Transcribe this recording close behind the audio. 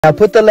Now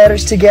put the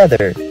letters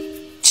together.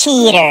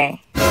 Cheater.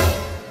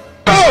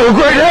 Oh,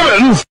 great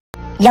heavens!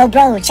 Yo,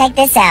 bro, check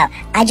this out.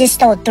 I just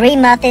stole 3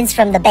 muffins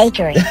from the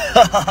bakery.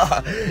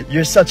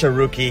 You're such a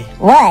rookie.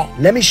 What?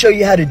 Let me show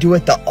you how to do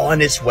it the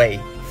honest way.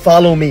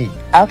 Follow me.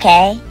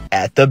 Okay.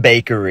 At the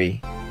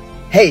bakery.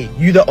 Hey,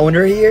 you the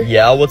owner here?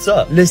 Yeah, what's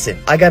up?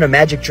 Listen, I got a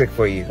magic trick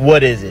for you.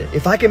 What is it?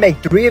 If I can make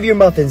 3 of your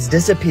muffins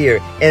disappear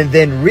and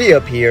then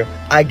reappear,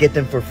 I get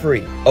them for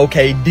free.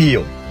 Okay,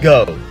 deal.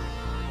 Go.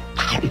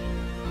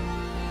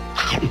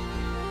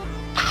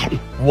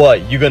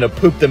 What, you gonna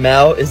poop them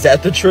out? Is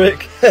that the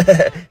trick?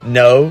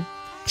 No.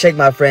 Check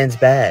my friend's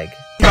bag.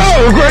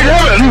 Oh, great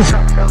heavens!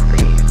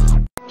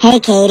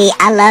 Hey, Katie,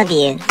 I love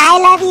you. I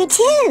love you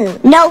too.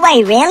 No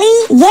way,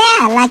 really?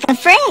 Yeah, like a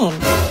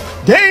friend.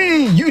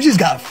 Dang, you just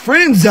got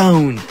friend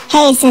zoned.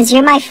 Hey, since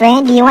you're my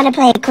friend, do you want to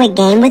play a quick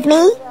game with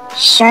me?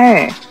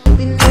 Sure.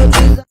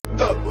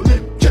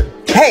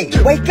 Hey,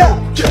 wake up.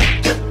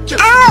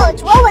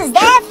 Ouch, what was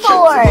that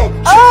for?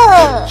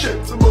 Ugh.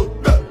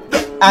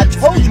 I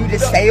told you to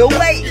stay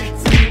awake.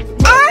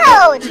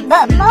 Ouch!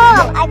 But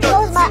Mom, I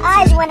close my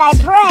eyes when I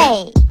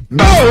pray.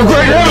 Oh,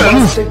 great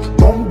heavens!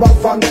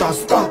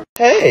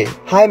 Hey,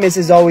 hi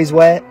Mrs. Always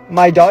Wet.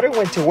 My daughter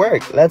went to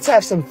work. Let's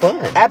have some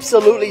fun.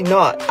 Absolutely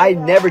not. I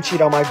never cheat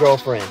on my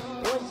girlfriend.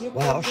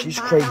 Wow, she's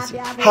crazy.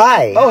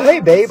 Hi. Oh, hey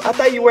babe, I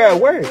thought you were at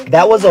work.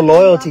 That was a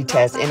loyalty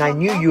test and I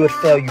knew you would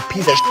fail, you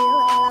piece of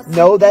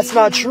No, that's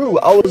not true.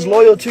 I was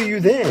loyal to you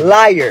then.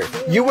 Liar.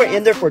 You were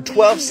in there for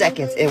 12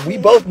 seconds and we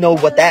both know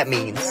what that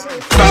means.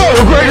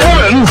 Oh, great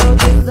heavens!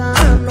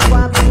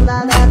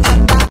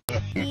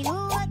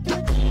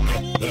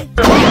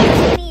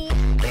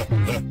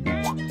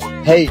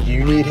 Hey, do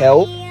you need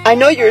help? I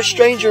know you're a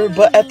stranger,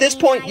 but at this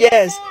point,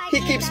 yes.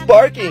 He keeps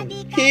barking.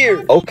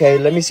 Here. Okay,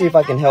 let me see if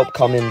I can help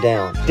calm him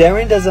down.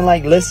 Darren doesn't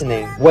like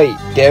listening. Wait,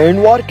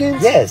 Darren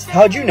Watkins? Yes,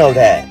 how'd you know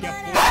that?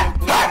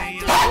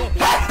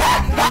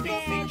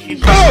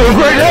 Oh,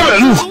 great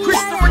heavens!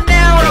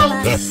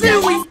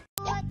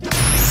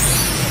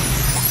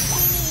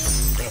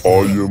 I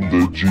am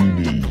the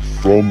genie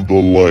from the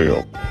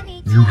lamp.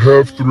 You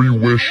have 3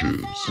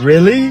 wishes.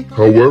 Really?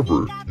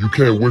 However, you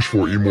can't wish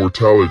for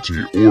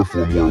immortality or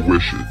for more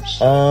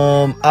wishes.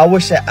 I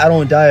wish that I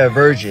don't die a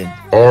virgin.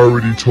 I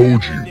already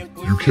told you,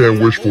 you can't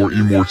wish for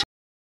immortality.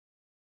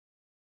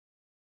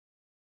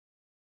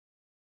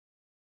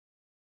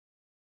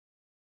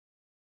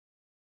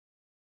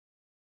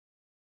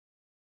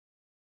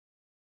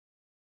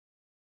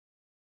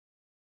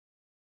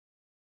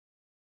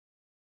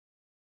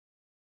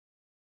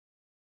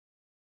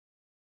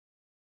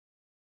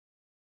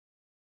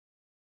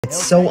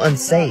 It's so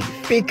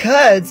unsafe.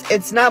 Because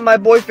it's not my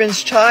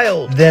boyfriend's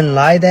child. Then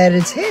lie that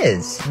it's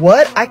his.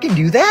 What? I can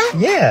do that?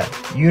 Yeah.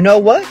 You know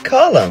what?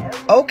 Call him.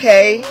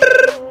 Okay.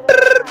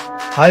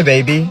 Hi,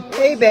 baby.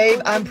 Hey, babe.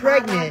 I'm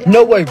pregnant.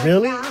 No way,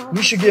 really?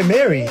 We should get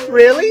married.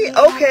 Really?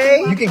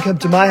 Okay. You can come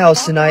to my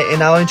house tonight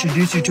and I'll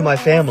introduce you to my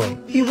family.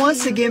 He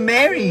wants to get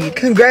married.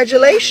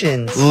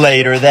 Congratulations.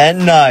 Later that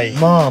night.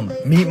 Mom,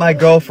 meet my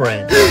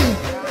girlfriend.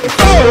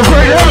 Oh,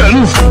 great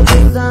heavens!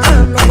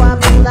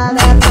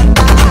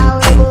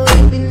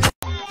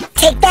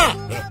 Take that.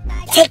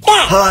 Take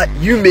that. Hot,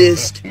 you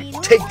missed.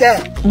 Take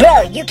that.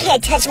 Bro, you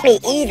can't touch me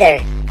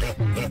either.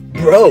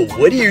 Bro,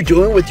 what are you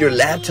doing with your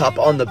laptop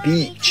on the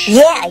beach?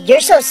 Yeah, you're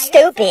so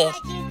stupid.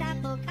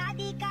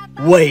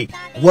 Wait,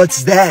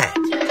 what's that?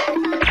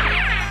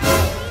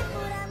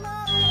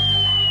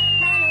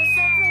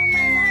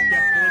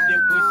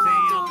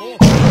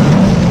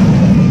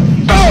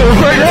 Oh,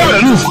 great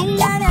heavens!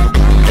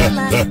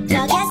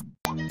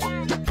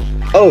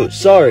 Oh,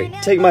 sorry.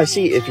 Take my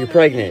seat if you're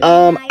pregnant.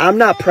 I'm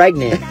not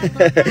pregnant.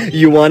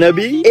 You wanna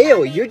be?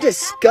 Ew, you're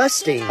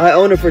disgusting. I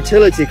own a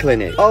fertility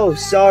clinic. Oh,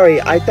 sorry.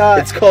 I thought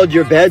it's called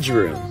your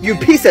bedroom. You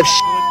piece of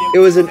shit. It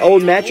was an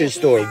old mattress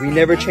store. We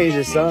never changed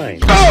the sign.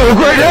 Oh,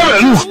 great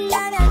heavens!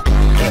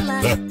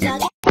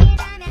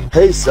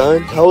 Hey,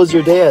 son. How was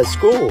your day at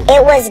school?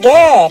 It was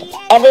good.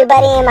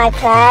 Everybody in my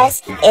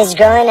class is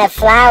growing a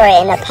flower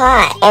in a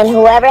pot. And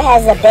whoever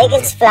has the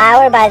biggest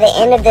flower by the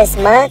end of this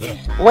month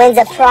wins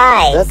a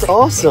prize. That's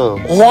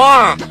awesome.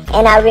 Yeah,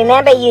 and I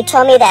remember you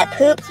told me that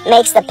poop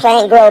makes the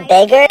plant grow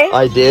bigger.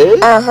 I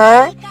did?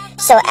 Uh-huh.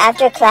 So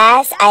after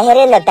class, I hid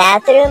in the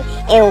bathroom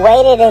and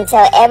waited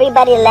until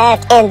everybody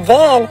left. And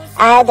then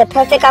I had the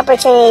perfect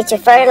opportunity to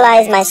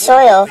fertilize my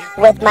soil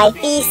with my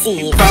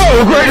feces.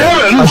 Oh, great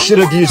heavens! I should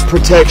have used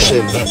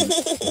protection.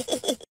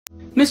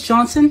 Miss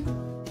Johnson?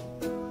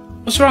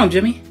 What's wrong,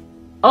 Jimmy?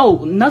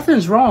 Oh,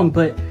 nothing's wrong,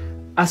 but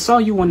I saw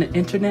you on the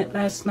internet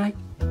last night.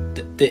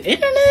 The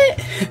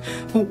internet?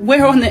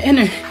 Where on the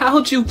internet?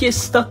 How'd you get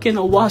stuck in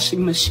a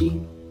washing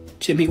machine?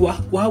 Jimmy,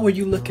 why were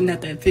you looking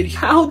at that video?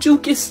 How'd you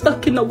get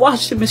stuck in the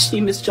washing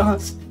machine, Miss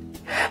Johnson?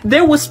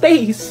 There was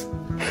space.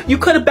 You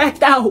could have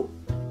backed out.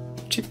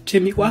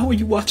 Jimmy, why were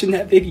you watching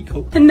that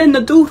video? And then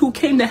the dude who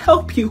came to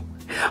help you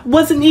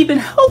wasn't even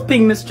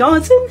helping, Miss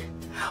Johnson.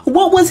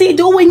 What was he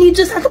doing? He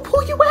just had to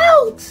pull you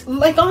out.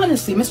 Like,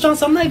 honestly, Miss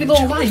Johnson, I'm not even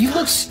gonna lie. You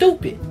look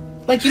stupid.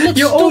 Like, you look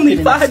stupid. You're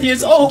only 5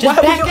 years old. Why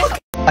would you...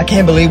 I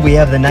can't believe we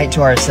have the night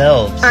to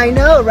ourselves. I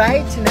know,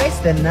 right? Tonight's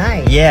the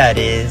night. Yeah, it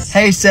is.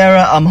 Hey,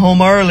 Sarah, I'm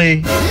home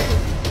early.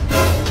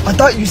 I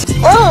thought you said...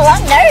 Ooh,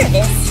 I'm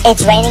nervous.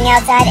 It's raining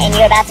outside and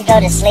you're about to go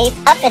to sleep.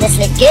 I'm finna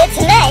sleep good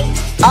tonight.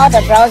 All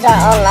the bros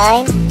are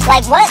online.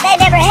 Like what? They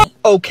never had...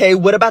 Okay,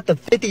 what about the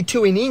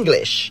 52 in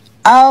English?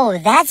 Oh,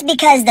 that's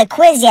because the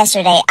quiz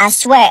yesterday, I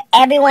swear,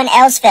 everyone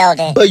else failed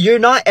it. But you're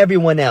not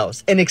everyone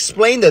else. And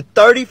explain the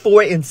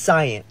 34 in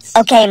science.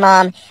 Okay,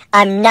 Mom,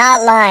 I'm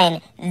not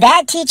lying.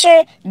 That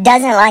teacher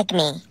doesn't like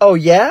me. Oh,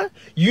 yeah?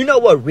 You know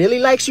what really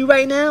likes you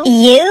right now?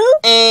 You?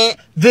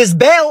 This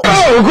belt.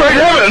 Oh, great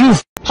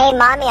heavens! Hey,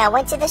 Mommy, I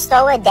went to the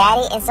store with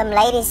Daddy and some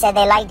ladies said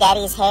they like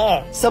Daddy's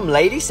hair. Some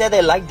lady said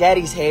they like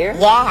Daddy's hair?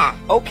 Yeah.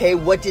 Okay,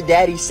 what did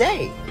Daddy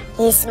say?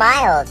 He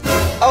smiled.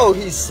 Oh,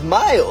 he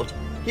smiled.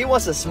 He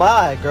wants to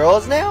smile at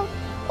girls now?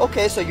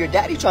 Okay, so your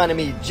daddy trying to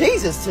meet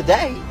Jesus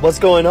today. What's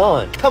going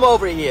on? Come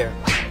over here.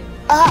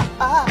 What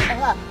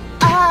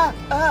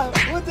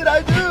did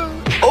I do?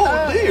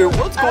 Oh dear,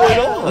 what's going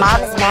on?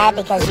 Mom's mad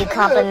because you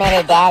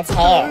complimented Dad's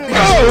hair.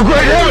 Oh,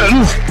 great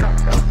heavens!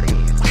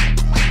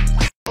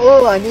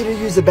 Oh, I need to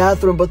use the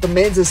bathroom, but the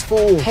men's is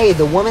full. Hey,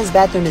 the women's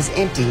bathroom is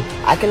empty.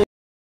 I can...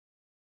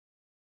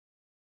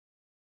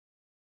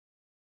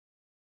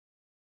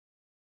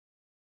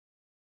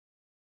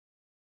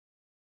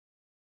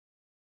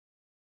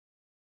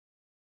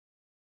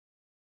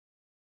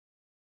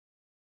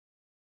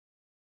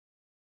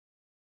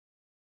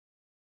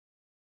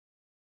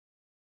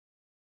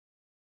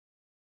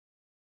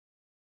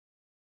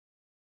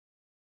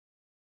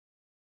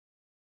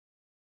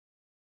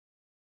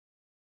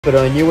 But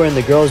when you were in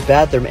the girls'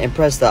 bathroom and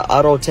press the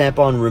auto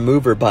tampon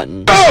remover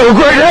button. Oh,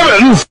 great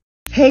heavens!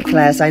 Hey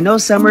class, I know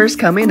summer's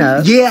coming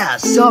up. Yeah,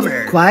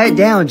 summer. Quiet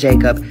down,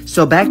 Jacob.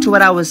 So back to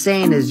what I was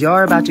saying is y'all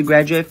are about to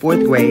graduate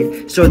 4th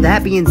grade. So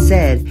that being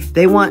said,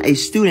 they want a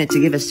student to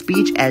give a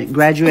speech at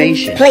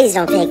graduation. Please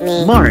don't pick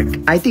me. Mark,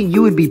 I think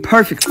you would be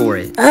perfect for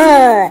it.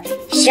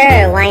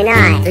 Sure, why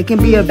not? It can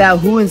be about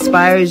who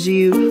inspires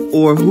you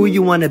or who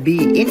you want to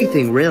be,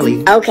 anything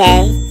really.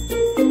 Okay.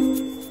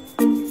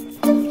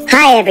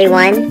 Hi,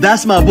 everyone.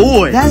 That's my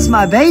boy. That's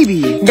my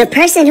baby. The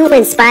person who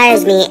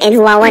inspires me and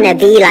who I want to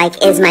be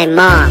like is my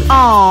mom.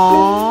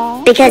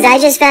 Aww. Because I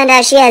just found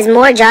out she has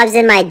more jobs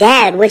than my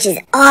dad, which is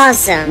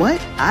awesome.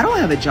 What? I don't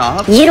have a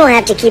job. You don't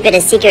have to keep it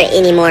a secret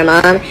anymore,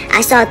 Mom.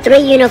 I saw 3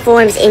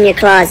 uniforms in your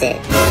closet.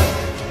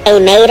 A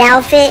maid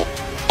outfit,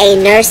 a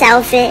nurse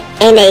outfit,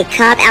 and a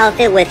cop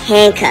outfit with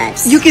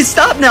handcuffs. You can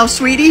stop now,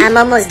 sweetie. I'm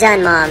almost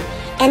done, Mom.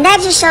 And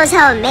that just shows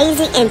how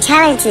amazing and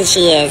talented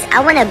she is. I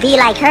want to be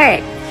like her.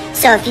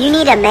 So if you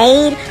need a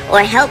maid or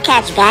help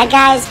catch bad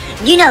guys,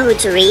 you know who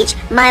to reach,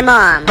 my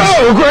mom.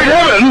 Oh, great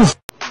heavens!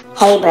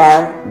 Hey,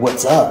 bro.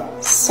 What's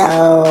up?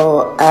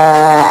 So,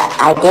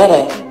 I did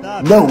it.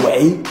 No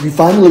way. You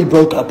finally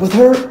broke up with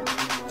her?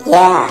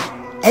 Yeah.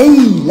 Hey,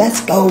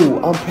 let's go.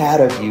 I'm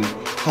proud of you.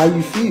 How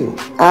you feel?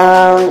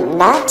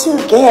 Not too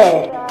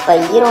good,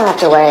 but you don't have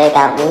to worry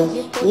about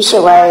me. You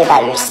should worry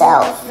about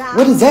yourself.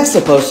 What is that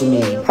supposed to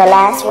mean? Her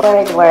last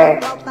words were,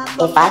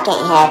 if I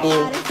can't have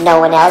you, no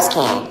one else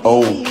can.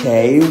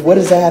 Okay, what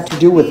does that have to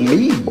do with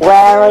me?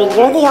 Well,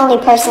 you're the only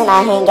person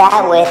I hang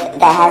out with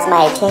that has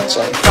my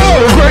attention.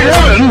 Oh, great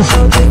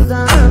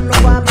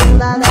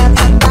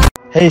heavens!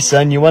 Hey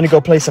son, you want to go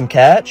play some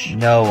catch?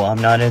 No,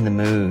 I'm not in the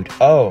mood.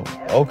 Oh,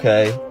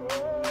 okay.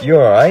 You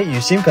alright?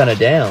 You seem kinda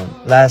down.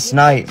 Last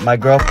night, my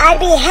girl... I'd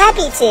be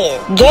happy to.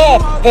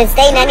 Good. Then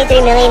stay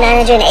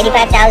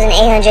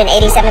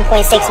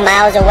 93,985,887.6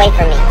 miles away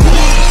from me.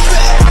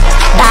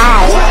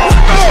 Bye.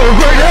 Oh,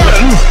 great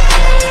heavens!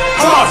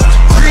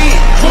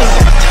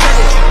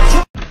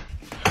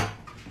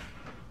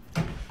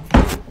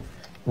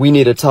 We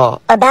need to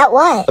talk. About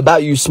what?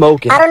 About you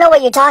smoking. I don't know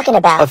what you're talking I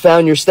about.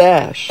 found your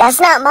stash. That's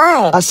not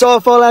mine. I saw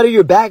it fall out of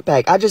your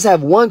backpack. I just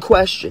have one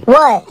question.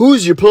 What?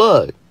 Who's your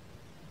plug?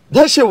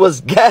 That shit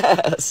was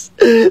gas.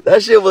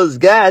 That shit was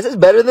gas. It's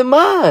better than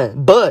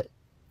mine. But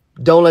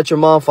don't let your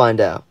mom find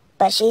out.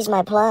 But she's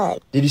my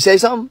plug. Did you say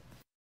something?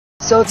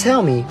 So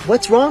tell me,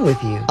 what's wrong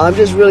with you? I'm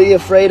just really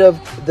afraid of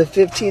the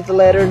 15th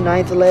letter,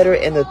 9th letter,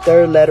 and the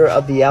 3rd letter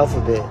of the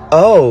alphabet.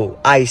 Oh,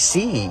 I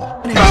see.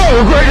 Oh, great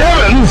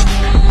heavens!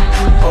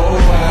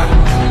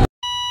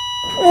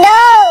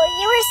 No,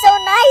 you were so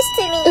nice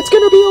to me. It's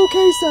gonna be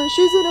okay, son.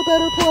 She's in a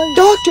better place.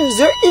 Doctor, is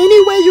there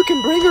any way you can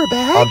bring her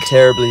back? I'm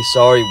terribly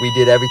sorry. We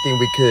did everything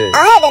we could.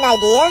 I have an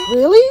idea.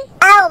 Really?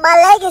 Ow, my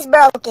leg is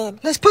broken.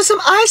 Let's put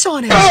some ice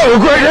on it. Oh,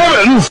 great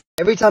heavens!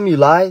 Every time you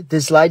lie,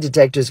 this lie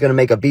detector is gonna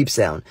make a beep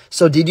sound.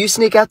 So did you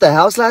sneak out the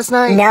house last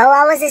night? No,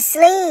 I was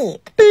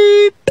asleep.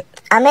 Beep.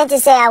 I meant to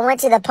say I went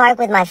to the park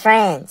with my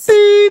friends.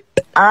 Beep.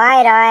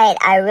 Alright.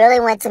 I really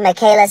went to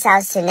Michaela's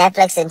house to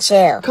Netflix and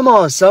chill. Come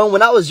on, son.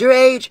 When I was your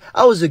age,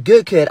 I was a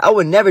good kid. I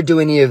would never do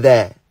any of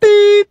that.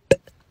 Beep.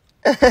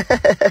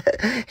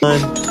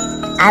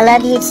 I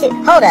love you too.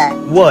 Hold up.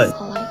 What?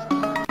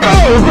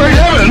 Oh, great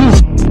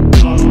heavens!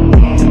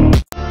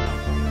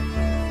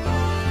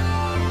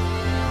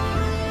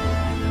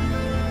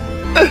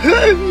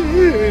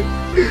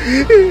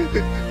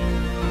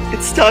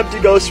 It's time to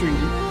go, sweetie.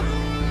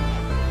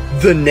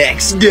 The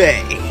next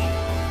day.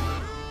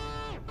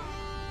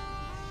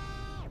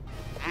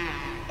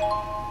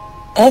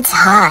 It's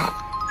hot.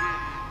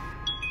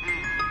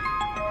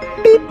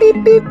 Beep,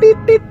 beep, beep, beep,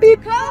 beep, beep.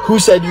 Who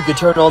said you could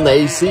turn on the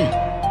AC? Oh,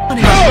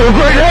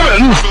 great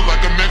heavens! Feel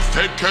like a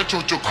mixtape catch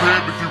at your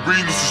crib if you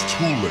read this is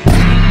too late.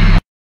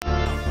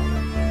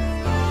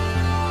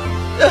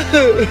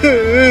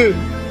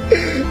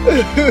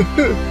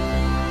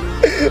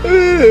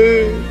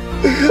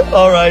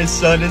 Alright,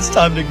 son, it's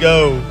time to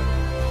go.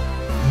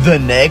 The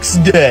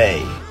next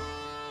day.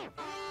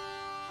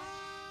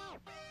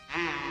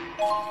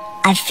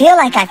 I feel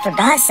like I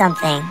forgot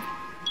something.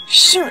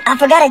 Shoot, I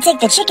forgot to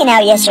take the chicken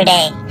out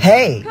yesterday.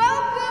 Hey,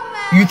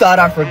 you thought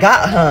I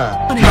forgot, huh?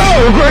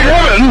 Oh, great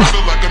heavens!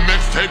 Feel like a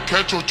mixtape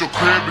catch at your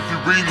crib if you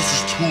read this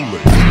is too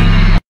late.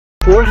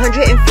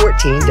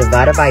 414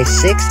 divided by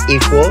 6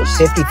 equals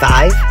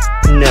 55?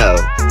 No.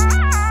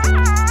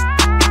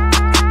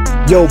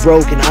 Yo,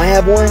 bro, can I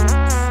have one?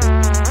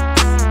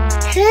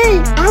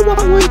 Hey, I want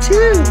one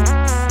too.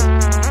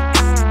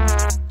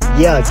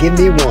 Yeah, give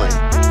me one.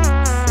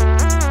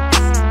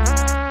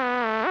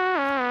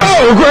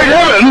 Oh, great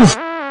heavens!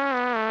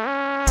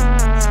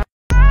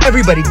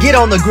 Everybody get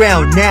on the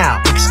ground now.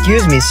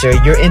 Excuse me, sir,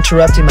 you're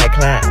interrupting my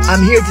class.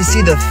 I'm here to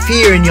see the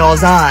fear in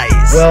y'all's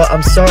eyes. Well,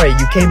 I'm sorry,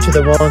 you came to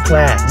the wrong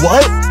class.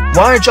 What?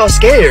 Why aren't y'all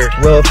scared?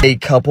 Well, a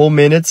couple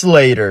minutes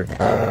later.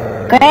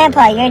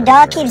 Grandpa, your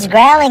dog keeps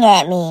growling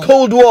at me.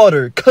 Cold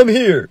water, come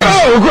here.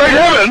 Oh, great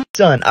heavens!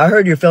 Son, I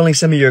heard you're failing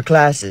some of your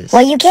classes.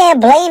 Well, you can't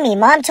blame me.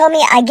 Mom told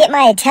me I get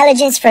my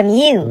intelligence from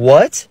you.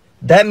 What?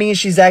 That means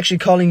she's actually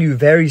calling you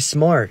very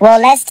smart. Well,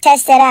 let's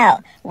test it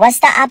out. What's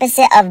the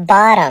opposite of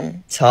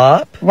bottom?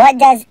 Top? What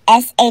does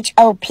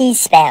S-H-O-P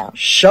spell?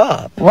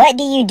 Shop. What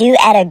do you do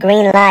at a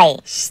green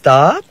light?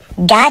 Stop?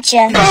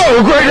 Gotcha.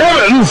 Oh, great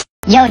heavens!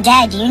 Yo,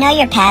 Dad, do you know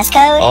your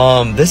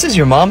passcode? This is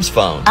your mom's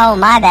phone. Oh,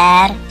 my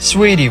bad.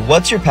 Sweetie,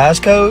 what's your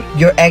passcode?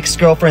 Your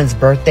ex-girlfriend's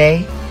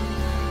birthday?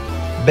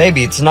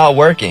 Baby, it's not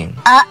working.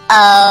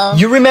 Uh-oh.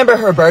 You remember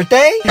her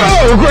birthday?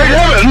 Oh, great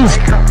heavens!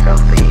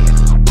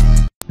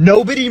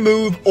 Nobody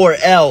move or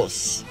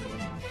else.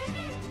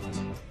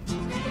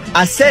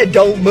 I said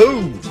don't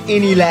move.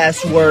 Any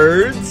last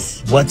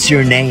words? What's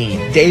your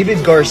name?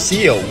 David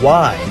Garcia.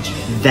 Why?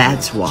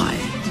 That's why.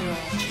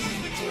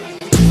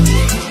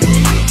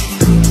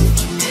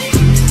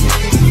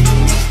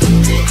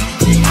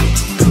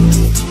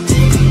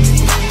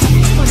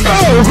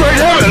 Oh, great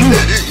heavens!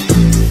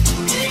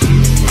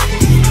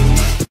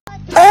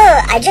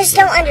 I just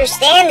don't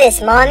understand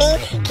this, Mommy.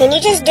 Can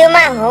you just do my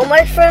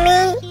homework for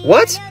me?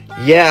 What?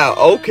 Yeah,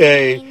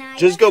 okay.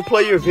 Just go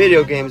play your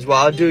video games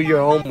while I do your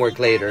homework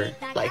later.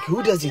 Like,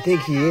 who does he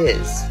think he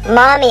is?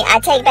 Mommy,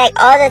 I take back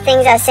all the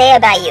things I say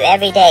about you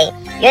every day.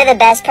 You're the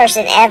best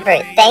person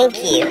ever.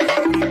 Thank you.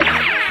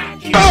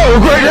 Oh,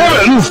 great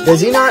heavens!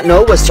 Does he not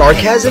know what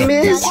sarcasm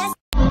is?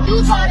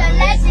 You taught a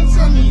lesson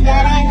to me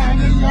that I had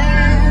to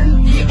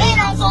learn. And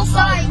I'm so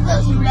sorry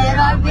cause you let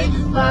our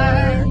bridges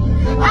burn.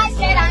 I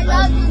said I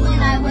love you when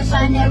I wish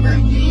I never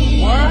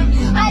did.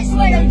 I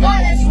swear to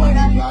God, I swear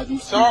I love you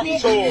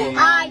stupid.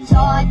 I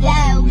thought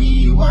that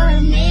we were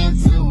meant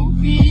to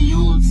be.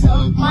 You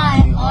took my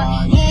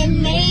heart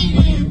and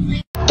made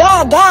it.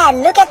 Dad,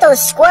 look at those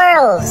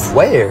squirrels.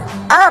 Where?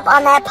 Up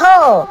on that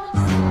pole.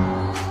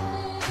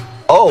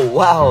 Oh,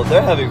 wow,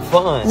 they're having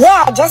fun.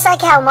 Yeah, just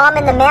like how Mom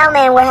and the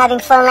mailman were having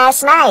fun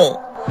last night.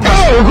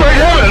 Oh, great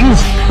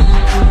heavens!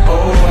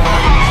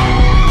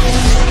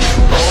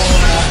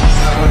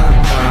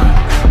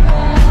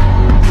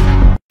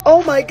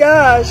 Oh my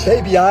gosh!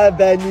 Baby, I have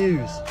bad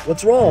news.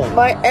 What's wrong?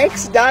 My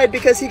ex died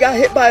because he got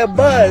hit by a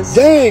bus.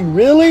 Dang,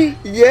 really?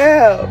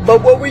 Yeah,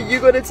 but what were you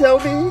gonna tell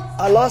me?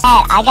 I lost.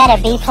 Dad, I got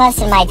a B+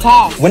 in my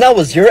test. When I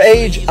was your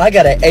age, I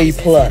got an A+.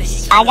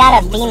 I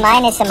got a B- in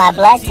my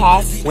blood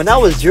test. When I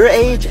was your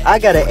age, I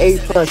got an A+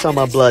 on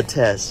my blood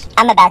test.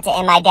 I'm about to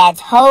end my dad's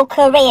whole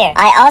career.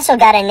 I also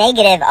got a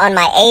negative on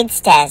my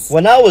AIDS test.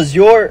 When I was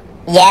your...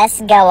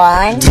 Yes, go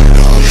on.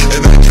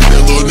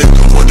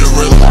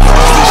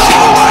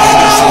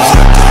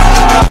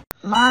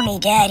 Mommy,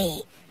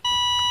 Daddy.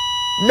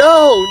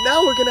 No,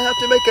 now we're gonna have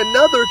to make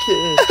another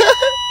kid.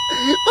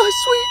 My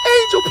sweet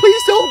angel,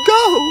 please don't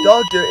go.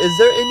 Doctor, is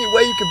there any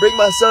way you can bring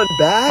my son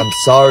back? I'm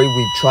sorry,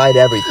 we've tried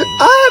everything.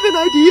 I have an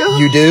idea.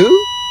 You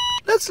do?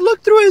 Let's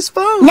look through his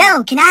phone.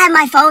 No, can I have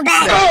my phone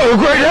back? Oh,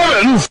 great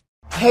heavens!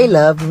 Hey,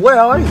 love, where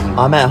are you?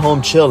 I'm at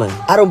home chilling.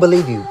 I don't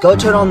believe you. Go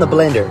turn on the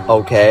blender.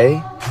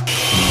 Okay.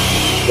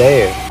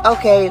 There.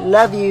 Okay,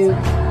 love you.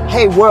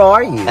 Hey, where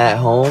are you? At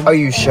home. Are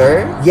you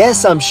sure?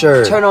 Yes, I'm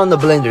sure. Turn on the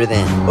blender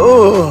then.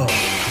 Ugh.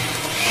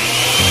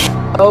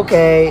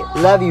 Okay,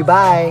 love you,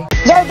 bye.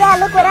 Yo, Dad,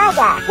 look what I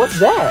got. What's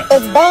that?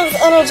 It's Bang's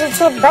Energy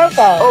Tip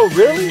birthday. Oh,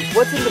 really?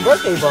 What's in the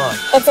birthday box?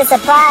 It's a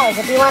surprise.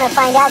 If you want to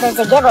find out, there's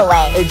a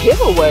giveaway. A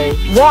giveaway?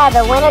 Yeah,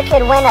 the winner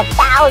could win $1,000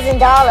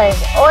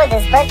 or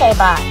this birthday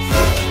box.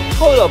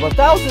 Hold up,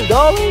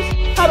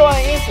 $1,000? How do I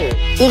enter?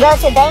 You go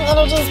to Bang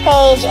Energy's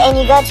page and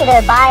you go to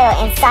their bio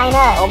and sign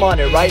up. I'm on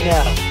it right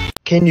now.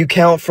 Can you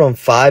count from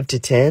 5 to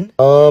 10?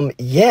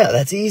 Yeah,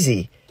 that's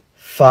easy.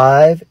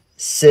 5,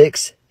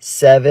 6,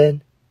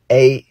 7,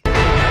 8,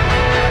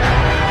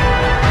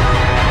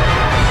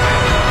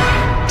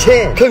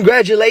 10.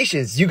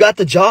 Congratulations, you got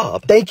the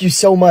job. Thank you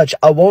so much.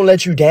 I won't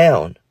let you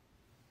down.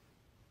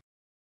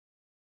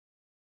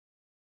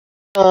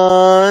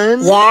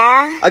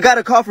 Yeah? I got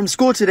a call from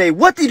school today.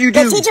 What did you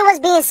do? The teacher was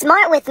being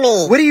smart with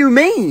me. What do you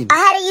mean? I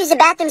had to use the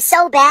bathroom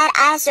so bad,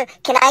 I asked her,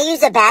 can I use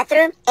the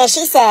bathroom? And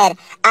she said,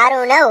 I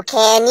don't know,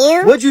 can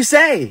you? What'd you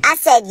say? I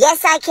said,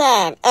 yes, I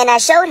can. And I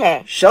showed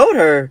her. Showed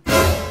her?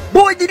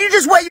 Boy, did you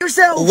just wet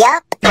yourself?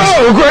 Yup.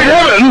 Oh, great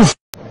heavens!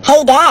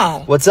 Hey,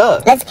 Dad. What's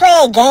up? Let's play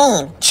a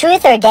game.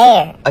 Truth or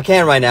dare? I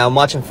can't right now. I'm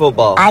watching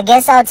football. I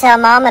guess I'll tell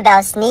Mom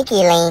about Sneaky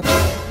Link.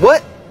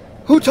 What?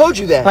 Who told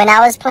you that? When I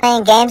was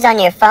playing games on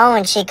your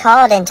phone, she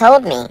called and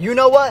told me. You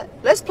know what?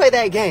 Let's play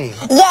that game.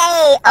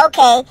 Yay!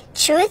 Okay.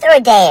 Truth or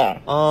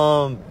dare?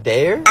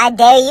 Dare? I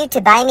dare you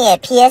to buy me a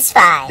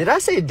PS5. Did I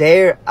say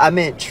dare? I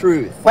meant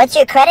truth. What's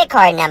your credit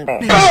card number?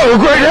 Oh,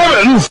 great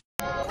heavens!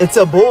 It's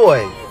a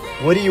boy.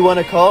 What do you want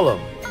to call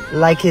him?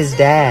 Like his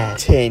dad.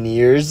 10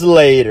 years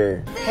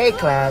later. Hey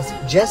class,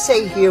 just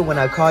say here when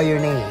I call your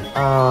name.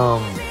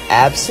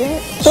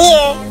 Absent?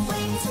 Here.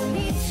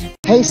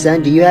 Hey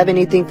son, do you have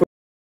anything for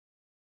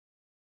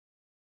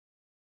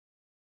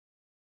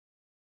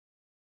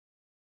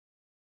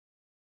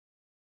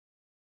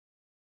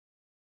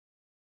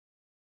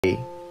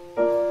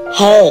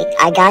Hey,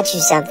 I got you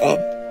something.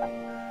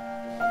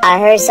 I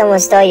heard someone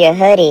stole your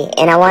hoodie,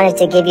 and I wanted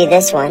to give you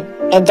this one.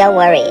 And don't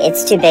worry,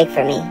 it's too big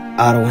for me.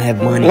 I don't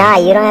have money. Nah,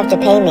 you don't have to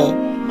pay me.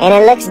 And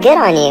it looks good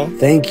on you.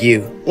 Thank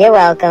you. You're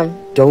welcome.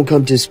 Don't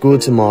come to school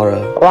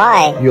tomorrow.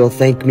 Why? You'll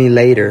thank me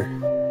later.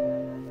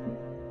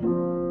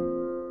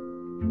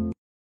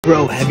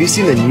 Bro, have you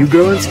seen the new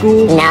girl in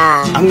school?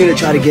 Nah. I'm gonna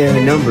try to get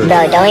her number.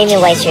 Bro, don't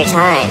even waste your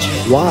time.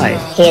 Why?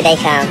 Here they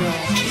come.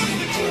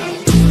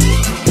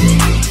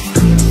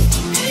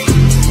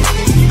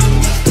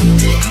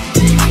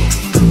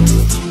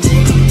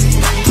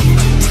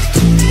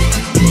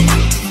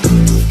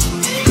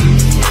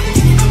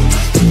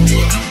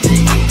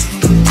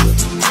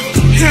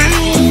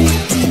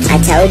 I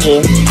told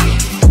you.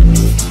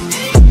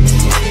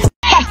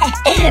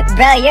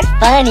 Bro, you're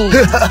funny.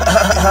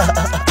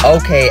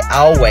 Okay,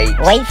 I'll wait.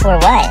 Wait for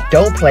what?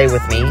 Don't play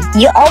with me.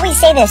 You always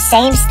say the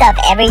same stuff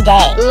every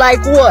day.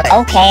 Like what?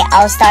 Okay,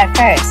 I'll start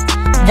first.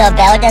 The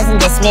bell doesn't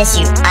dismiss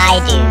you, I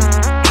do.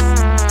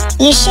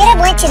 You should have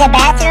went to the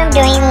bathroom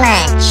during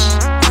lunch.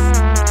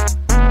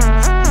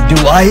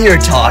 Do I hear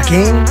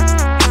talking?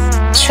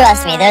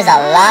 Trust me, there's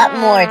a lot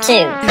more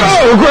too.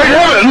 Oh, great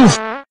heavens!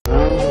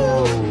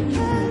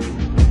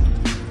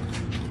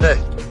 Hey,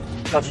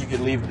 thought you could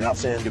leave without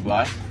saying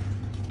goodbye.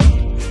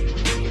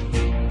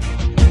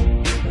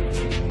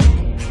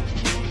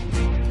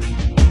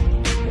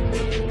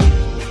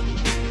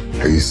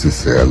 I used to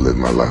say I lived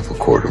my life a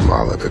quarter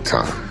mile at a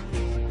time.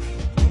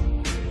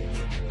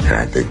 And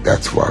I think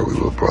that's why we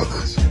were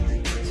brothers.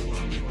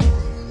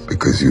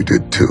 Because you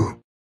did too.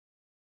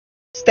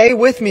 Stay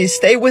with me,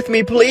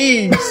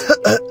 please.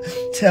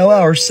 Tell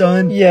our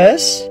son.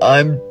 Yes?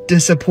 I'm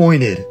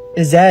disappointed.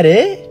 Is that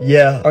it?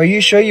 Yeah. Are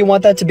you sure you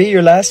want that to be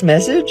your last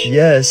message?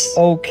 Yes.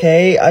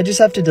 Okay, I just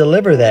have to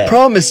deliver that.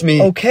 Promise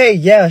me. Okay,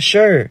 yeah,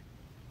 sure.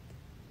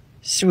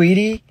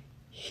 Sweetie,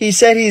 he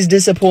said he's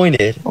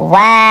disappointed.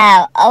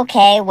 Wow,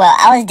 okay, well,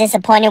 I was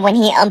disappointed when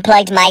he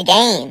unplugged my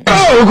game.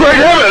 Oh, great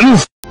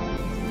heavens!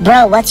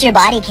 Bro, what's your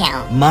body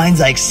count? Mine's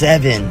like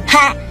 7.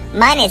 Ha!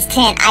 Mine is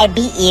 10. I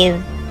beat you.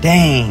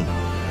 Dang.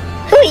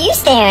 Who are you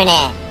staring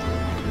at?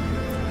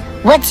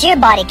 What's your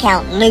body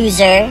count,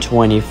 loser?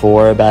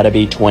 24, about to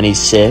be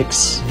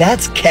 26.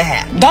 That's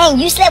cat. Dang,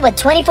 you slept with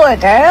 24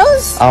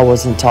 girls? I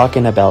wasn't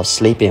talking about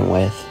sleeping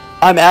with.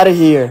 I'm out of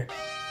here.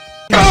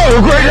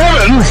 Oh, great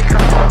heavens!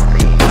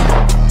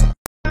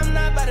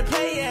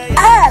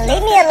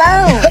 Leave me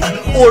alone.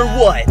 Or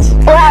what?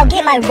 Or I'll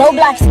get my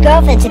Roblox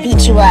girlfriend to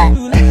beat you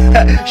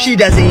up. She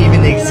doesn't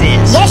even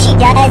exist. Yes, she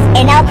does,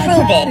 and I'll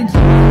prove it.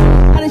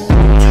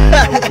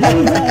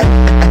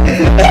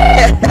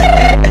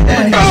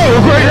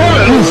 Oh, great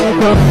heavens!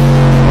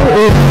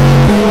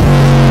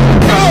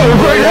 Oh,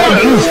 great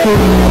heavens!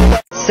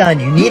 Son,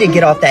 you need to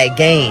get off that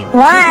game.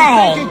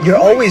 Why? You're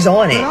always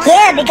on it.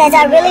 Yeah, because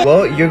I really...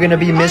 Well, you're gonna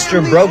be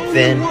Mr. Broke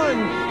then.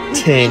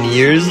 10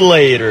 years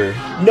later.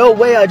 No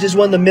way, I just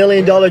won the $1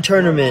 million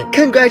tournament.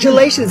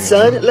 Congratulations,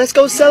 son. Let's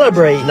go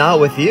celebrate. Not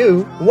with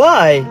you.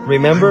 Why?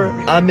 Remember,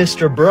 I'm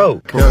Mr.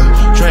 Broke.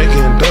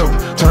 Drinking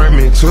dope turned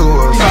me to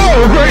a...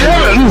 Oh, great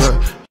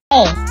heavens!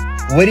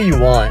 Hey, What do you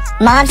want?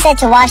 Mom said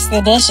to wash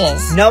the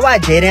dishes. No, I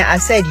didn't. I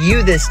said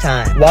you this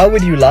time. Why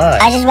would you lie?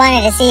 I just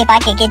wanted to see if I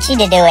could get you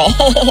to do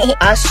it.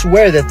 I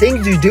swear, the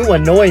things you do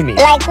annoy me.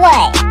 Like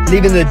what?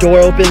 Leaving the door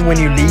open when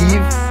you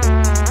leave.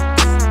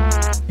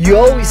 You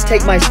always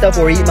take my stuff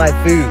or eat my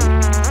food.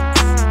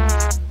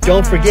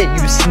 Don't forget,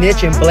 you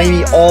snitch and blame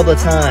me all the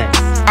time.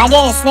 I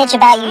didn't snitch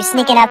about you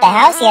sneaking out the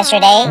house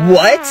yesterday.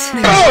 What?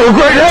 Oh,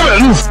 great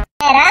heavens!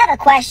 Dad, I have a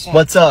question.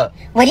 What's up?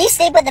 Would you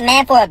sleep with a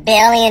man for $1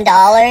 billion?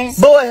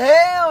 Boy,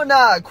 hell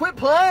nah. Quit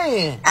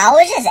playing. I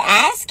was just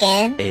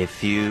asking. A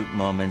few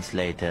moments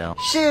later.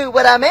 Shoot,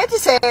 what I meant to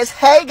say is,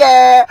 hey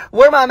girl,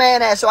 where my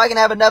man at so I can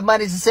have enough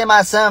money to send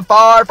my son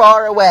far,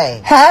 far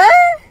away? Huh?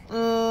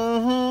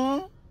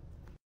 Mm-hmm.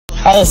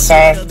 Hey,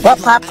 sir. What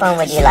popcorn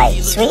would you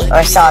like? Sweet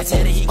or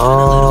salty?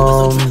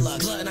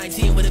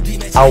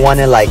 I want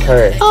it like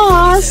her.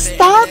 Aw,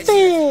 stop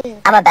it.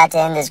 I'm about to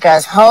end this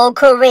girl's whole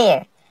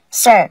career.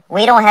 Sir,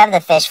 we don't have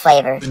the fish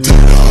flavor.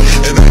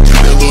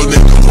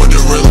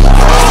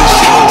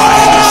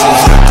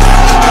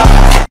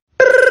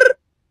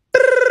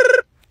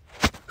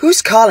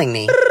 Who's calling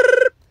me?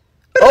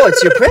 Oh,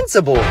 it's your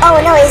principal.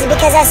 Oh no, is it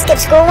because I skipped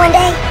school one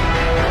day?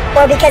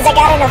 Or because I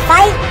got in a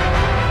fight?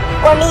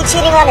 Or me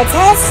cheating on a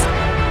test?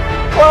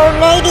 Or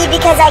maybe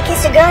because I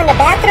kissed a girl in the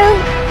bathroom?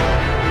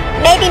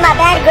 Maybe my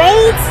bad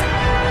grades?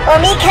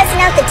 Or me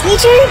cussing out the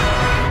teacher?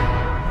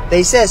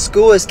 They said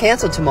school is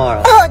canceled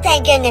tomorrow. Oh,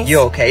 thank goodness.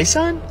 You okay,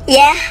 son?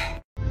 Yeah?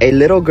 A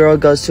little girl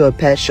goes to a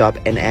pet shop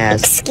and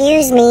asks,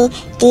 Excuse me,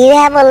 do you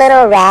have a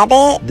little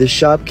rabbit? the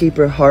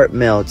shopkeeper heart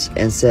melts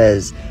and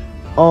says,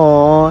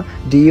 "Aw,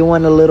 do you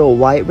want a little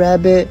white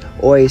rabbit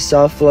or a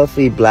soft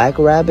fluffy black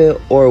rabbit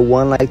or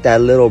one like that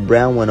little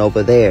brown one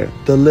over there?"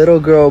 The little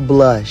girl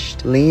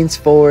blushed, leans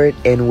forward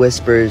and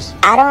whispers,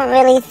 I don't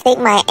really think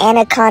my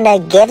anaconda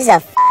gives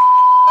a f***.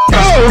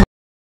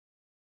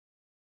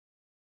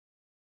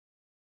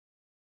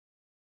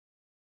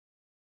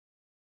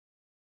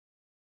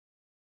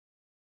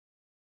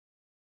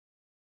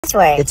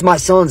 Password. "It's my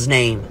son's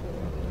name."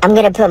 I'm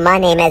gonna put my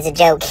name as a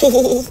joke.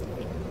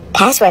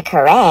 Password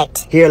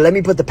correct. "Here, let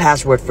me put the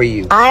password for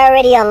you." I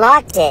already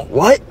unlocked it.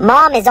 "What?"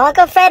 Mom, is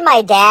Uncle Fred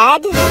my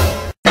dad?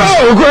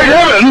 Oh, great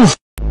heavens!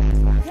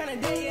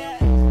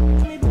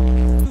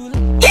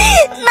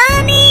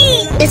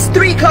 Mommy! "It's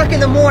 3 o'clock in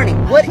the morning.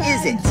 What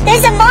is it?"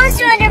 There's a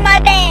monster under my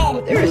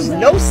bed! "There is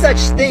no such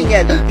thing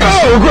as..."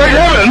 Oh, great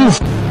heavens!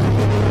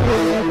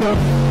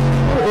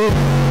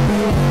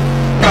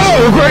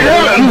 Oh, great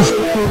heavens!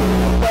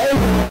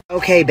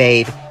 "Okay,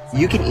 babe.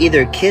 You can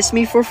either kiss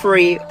me for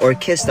free or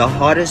kiss the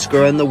hottest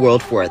girl in the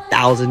world for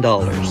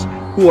 $1,000.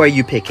 Who are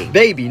you picking?"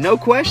 "Baby, no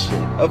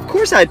question. Of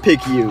course I'd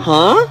pick you."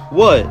 "Huh?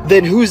 What?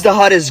 Then who's the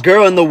hottest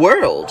girl in the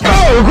world?"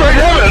 Oh, great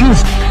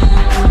heavens!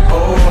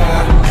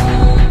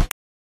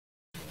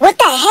 What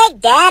the heck,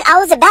 Dad? I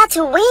was about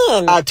to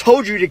win. "I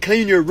told you to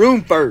clean your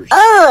room first."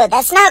 Oh,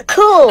 that's not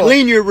cool.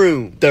 "Clean your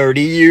room."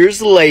 30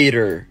 years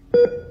later.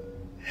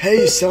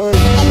 "Hey, son."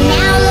 And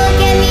now look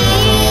at me,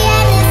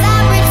 and this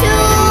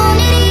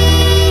opportunity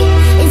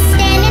is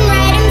standing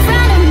right in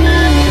front of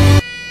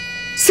me.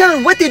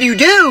 "Son, what did you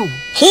do?"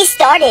 He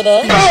started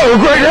it. Oh,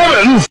 great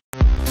heavens!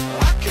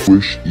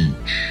 Wish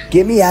each,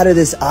 "Get me out of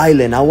this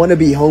island. I want to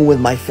be home with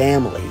my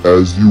family."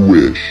 as you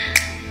wish,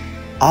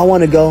 "I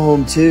want to go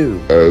home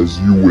too." as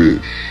you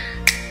wish,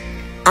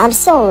 I'm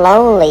so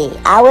lonely.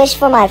 I wish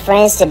for my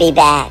friends to be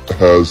back.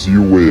 as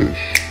you wish.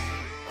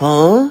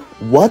 "Huh?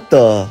 What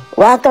the?"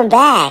 Welcome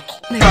back.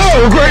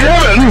 Oh, great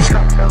heavens!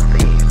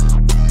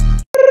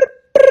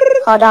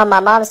 Hold on, my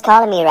mom's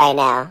calling me right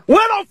now.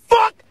 Where the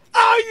fuck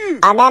are you?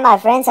 I'm at my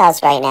friend's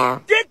house right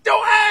now. Get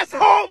your ass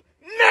home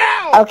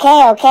now!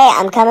 Okay,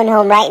 I'm coming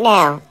home right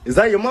now. Is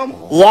that your mama?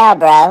 Yeah,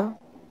 bro.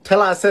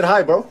 Tell her I said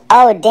hi, bro.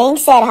 Oh, Ding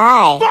said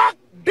hi. Fuck,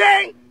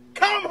 dang,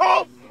 come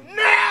home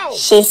now!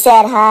 She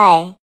said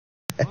hi.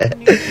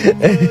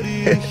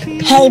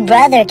 Hey,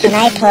 brother, can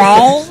I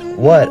play?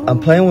 "What? I'm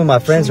playing with my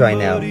friends right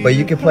now, but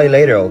you can play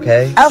later,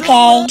 okay?"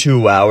 Okay.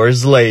 2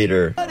 hours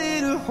later.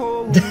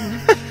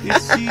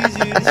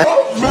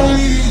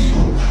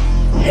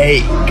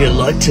 "Hey, good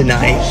luck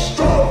tonight."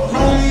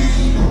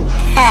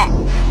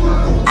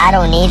 I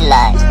don't need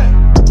luck.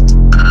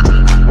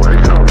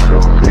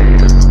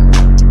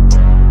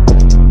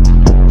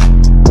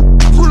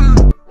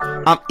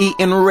 I'm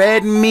eating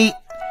red meat,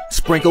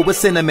 sprinkled with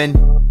cinnamon.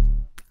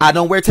 I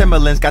don't wear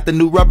Timberlands, got the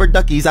new rubber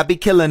duckies, I be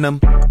killing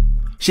them.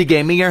 She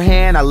gave me her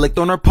hand, I licked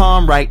on her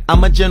palm right,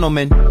 I'm a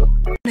gentleman.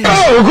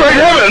 Oh, great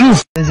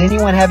heavens! Does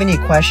anyone have any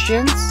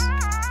questions?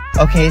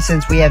 Okay,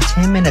 since we have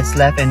 10 minutes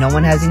left and no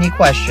one has any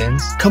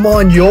questions. Come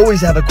on, you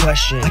always have a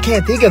question. I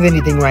can't think of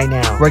anything right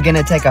now. We're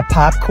gonna take a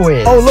pop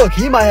quiz. Oh, look,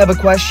 he might have a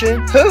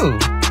question. Who?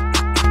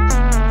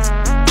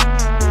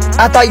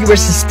 I thought you were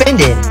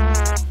suspended.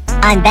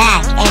 I'm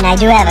back, and I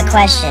do have a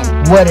question.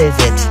 What is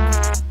it?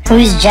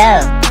 Who's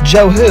Joe?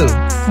 Joe who?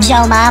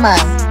 Joe Mama.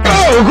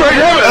 Oh, great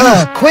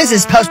heavens! Quiz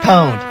is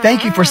postponed.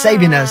 Thank you for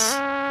saving us.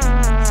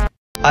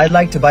 I'd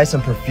like to buy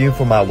some perfume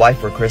for my wife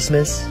for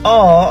Christmas.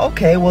 Oh,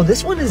 okay. Well,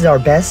 this one is our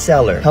best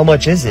seller. How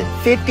much is it?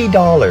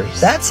 $50.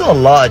 That's a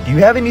lot. Do you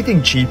have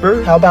anything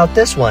cheaper? How about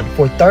this one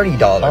for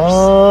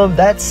 $30?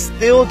 That's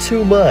still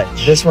too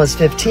much. This one's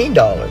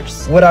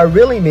 $15. What I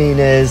really mean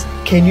is,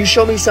 can you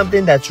show me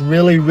something that's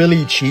really,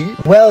 really cheap?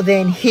 Well,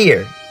 then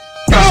here.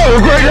 Oh,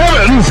 great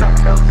heavens!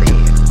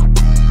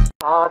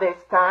 this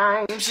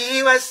time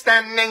she was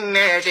standing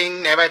there, she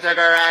never took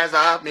her eyes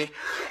off me.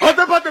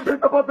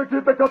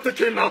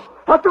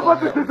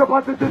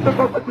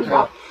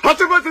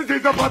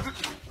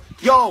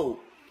 Yo,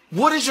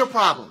 what is your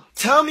problem?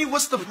 Tell me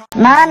what's the problem.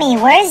 Mommy,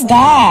 where's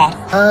Dad?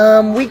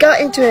 We got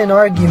into an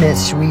argument,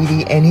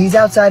 sweetie, and he's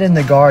outside in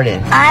the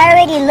garden. I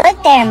already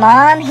looked there,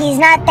 Mom. He's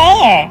not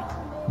there.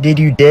 Did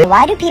you dig?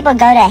 Why do people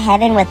go to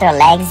heaven with their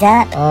legs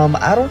up?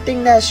 I don't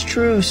think that's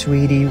true,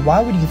 sweetie.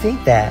 Why would you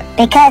think that?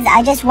 Because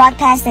I just walked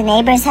past the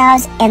neighbor's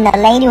house and the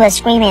lady was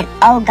screaming,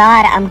 "Oh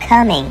God, I'm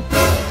coming."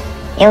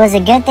 It was a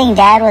good thing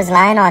Dad was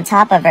lying on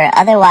top of her,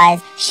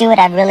 otherwise she would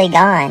have really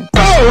gone.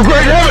 Oh,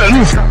 great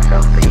heavens!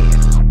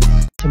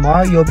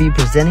 Tomorrow you'll be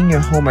presenting your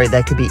homework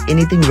that could be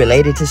anything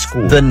related to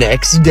school. The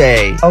next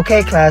day.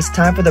 Okay, class,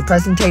 time for the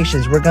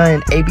presentations. We're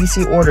going in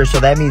ABC order, so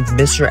that means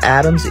Mr.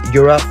 Adams,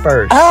 you're up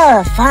first.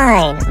 Oh,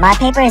 fine. My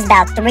paper is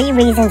about 3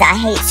 reasons I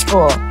hate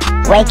school.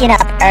 Waking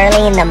up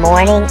early in the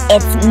morning,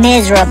 it's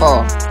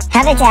miserable.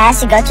 Having to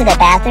ask to go to the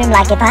bathroom,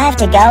 like if I have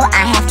to go,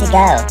 I have to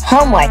go.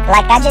 Homework,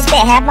 like I just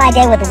spent half my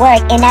day with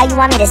work, and now you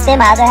want me to spend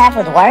my other half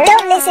with work?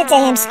 Don't listen to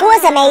him. School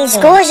is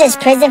amazing. School is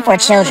just prison for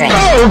children.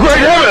 Oh,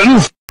 great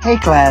heavens! Hey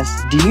class,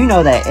 do you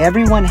know that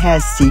everyone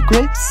has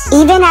secrets?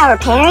 Even our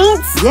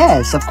parents?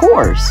 Yes, of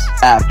course.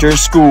 After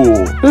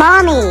school.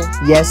 Mommy,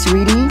 Yes,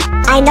 sweetie?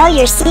 I know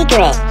your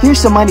secret. Here's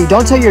some money,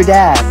 don't tell your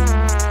dad.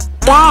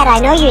 Dad,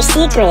 I know your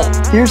secret.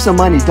 Here's some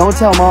money, don't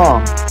tell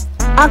mom.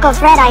 Uncle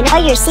Fred, I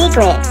know your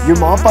secret. Your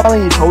mom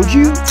finally told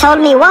you Told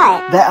me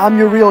what? that I'm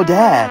your real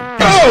dad.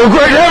 Oh,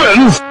 great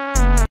heavens!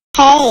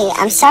 Hey,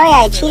 I'm sorry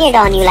I cheated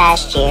on you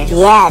last year.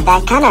 Yeah,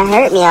 that kind of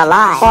hurt me a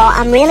lot. Well,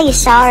 I'm really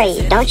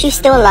sorry. Don't you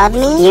still love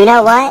me? You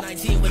know what?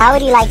 How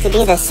would you like to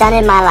be the sun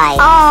in my life?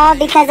 Aw,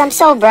 because I'm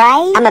so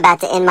bright? I'm about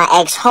to end my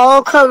ex's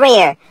whole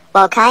career.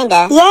 Well,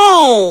 kinda.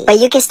 Yay! But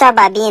you can start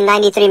by being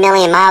 93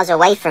 million miles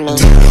away from me.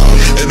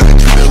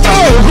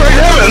 Oh, great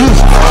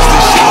heavens!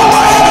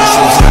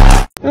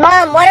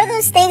 Mom, what are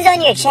those things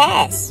on your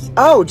chest?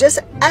 Oh, just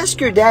ask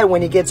your dad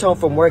when he gets home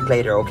from work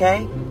later,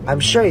 okay? I'm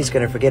sure he's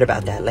gonna forget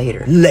about that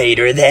later.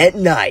 Later that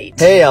night.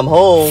 Hey, I'm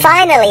home.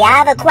 Finally, I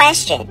have a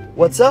question.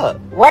 What's up?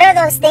 What are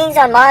those things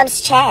on Mom's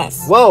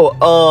chest? Whoa,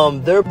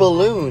 they're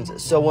balloons.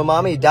 So when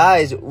mommy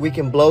dies, we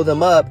can blow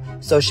them up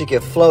so she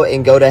can float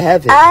and go to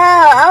heaven.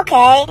 Oh,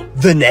 okay.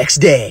 The next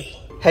day.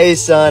 Hey,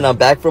 son, I'm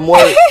back from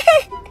work.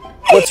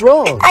 What's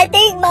wrong? I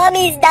think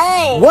Mommy's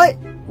dying. What?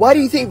 Why do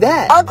you think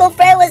that? Uncle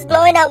Fred was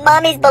blowing up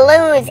Mommy's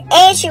balloons,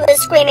 and she was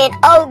screaming,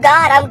 "Oh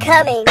God, I'm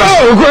coming."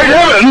 Oh, great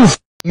heavens!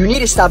 You need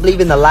to stop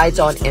leaving the lights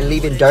on and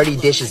leaving dirty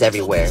dishes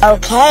everywhere.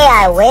 Okay,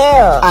 I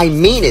will. I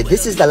mean it.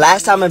 This is the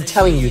last time I'm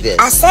telling you this.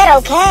 I said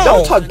okay.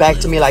 Don't talk back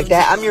to me like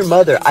that. I'm your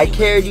mother. I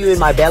carried you in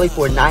my belly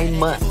for 9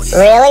 months.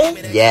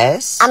 Really?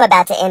 Yes? I'm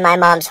about to end my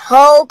mom's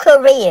whole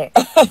career.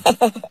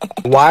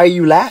 Why are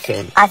you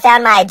laughing? I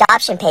found my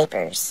adoption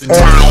papers.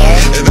 Liar.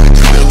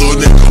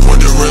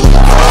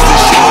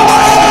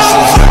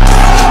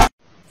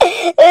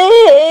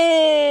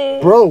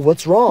 Bro,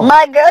 what's wrong?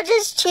 My girl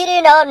just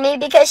cheated on me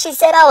because she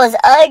said I was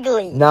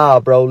ugly. Nah,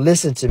 bro,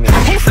 listen to me.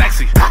 Who's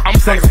sexy? I'm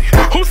sexy.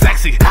 Who's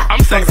sexy?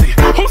 I'm sexy.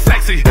 Who's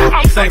sexy?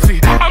 I'm sexy.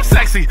 I'm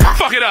sexy.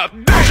 Fuck it up.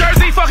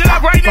 Jersey, fuck it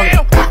up right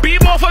now.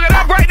 B-ball, fuck it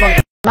up right now.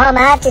 Mom,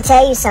 I have to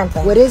tell you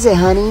something. What is it,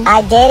 honey?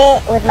 I did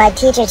it with my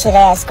teacher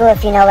today at school,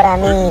 if you know what I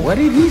mean. What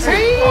did he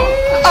say?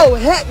 Oh,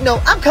 heck no.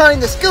 I'm calling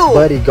the school.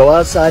 Buddy, go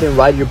outside and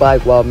ride your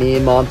bike while me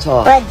and mom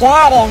talk. But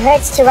Dad, it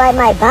hurts to ride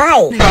my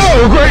bike.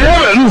 Oh, great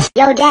heavens!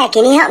 Yo, Dad,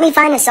 can you help me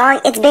find a song?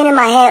 It's been in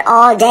my head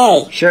all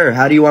day. Sure,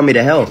 how do you want me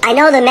to help? I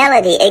know the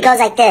melody. It goes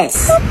like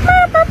this.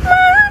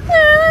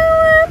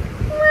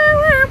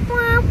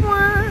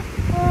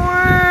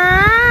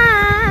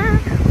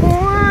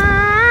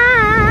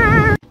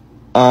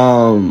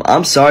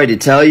 I'm sorry to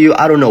tell you,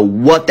 I don't know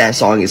what that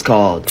song is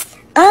called.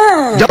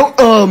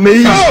 Don't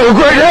me. Oh,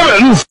 great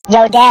heavens!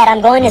 Yo, Dad,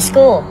 I'm going to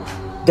school.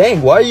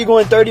 Dang, why are you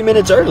going 30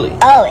 minutes early?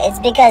 Oh, it's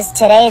because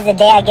today is the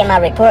day I get my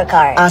report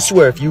card. I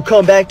swear, if you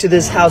come back to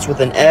this house with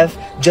an F,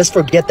 just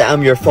forget that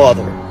I'm your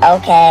father.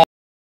 Okay.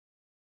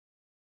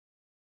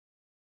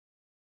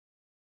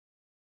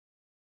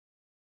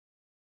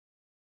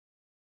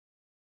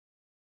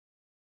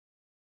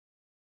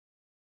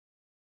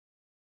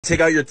 Take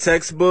out your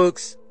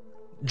textbooks.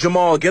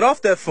 Jamal, get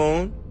off that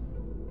phone.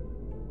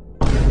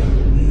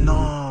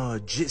 Nah,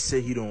 Jit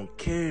said he don't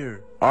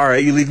care.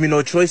 Alright, you leave me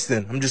no choice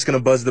then. I'm just gonna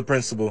buzz the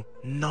principal.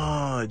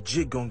 Nah,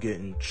 Jit gonna get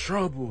in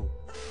trouble.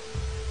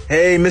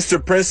 Hey,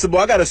 Mr. Principal,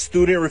 I got a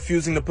student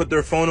refusing to put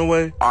their phone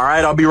away.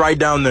 Alright, I'll be right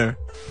down there.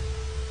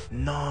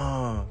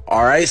 Nah.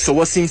 Alright, so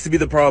what seems to be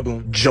the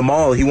problem?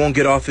 Jamal, he won't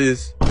get off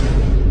his...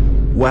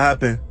 What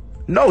happened?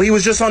 No, he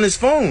was just on his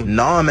phone.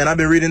 Nah, man, I've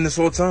been reading this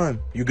whole time.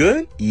 You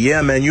good?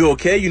 Yeah, man, you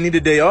okay? You need a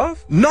day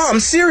off? Nah,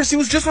 I'm serious. He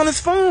was just on his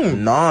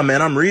phone. Nah,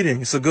 man, I'm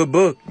reading. It's a good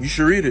book. You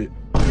should read it.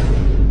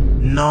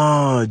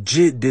 Nah,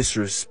 Jit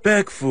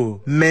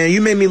disrespectful. Man,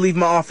 you made me leave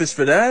my office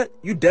for that?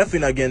 You definitely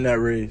not getting that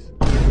raise.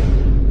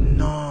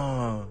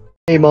 Nah.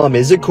 Hey mom,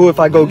 is it cool if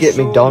I go get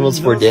McDonald's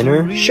for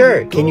dinner?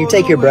 Sure. Can you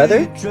take your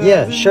brother?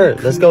 Yeah, sure.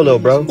 Let's go, little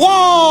bro.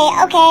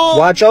 Yay, okay.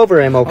 Watch over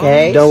him,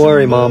 okay? Don't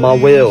worry, mom, I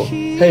will.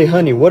 Hey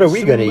honey, what are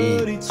we gonna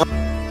eat?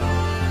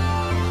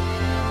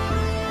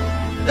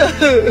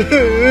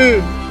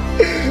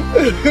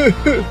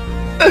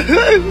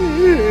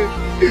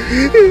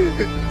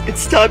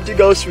 It's time to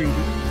go, sweetie.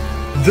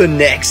 The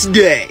next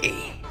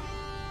day.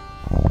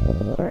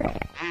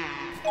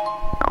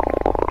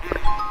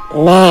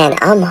 Man,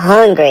 I'm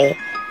hungry.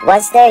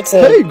 What's there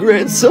to... Hey,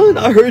 grandson,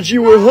 I heard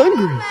you were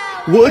hungry.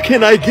 What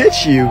can I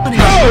get you? Oh,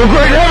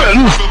 great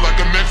heavens! Like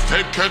a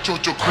mixtape, catch you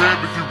at your crib.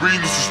 If you read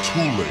this, is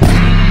too late.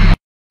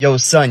 Yo,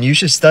 son, you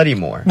should study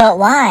more. But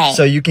why?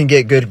 So you can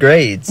get good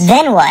grades.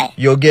 Then what?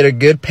 You'll get a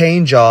good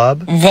paying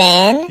job.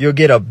 Then? You'll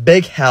get a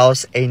big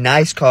house, a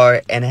nice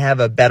car, and have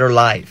a better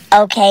life.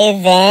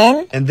 Okay,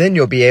 then? And then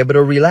you'll be able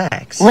to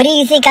relax. What do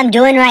you think I'm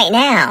doing right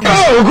now?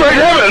 Oh, great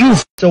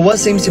heavens! So what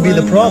seems to be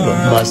the problem,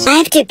 Mus? I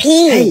have to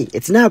pee. Hey,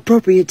 it's not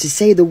appropriate to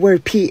say the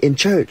word pee in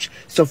church.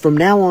 So from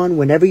now on,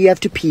 whenever you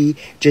have to pee,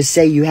 just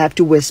say you have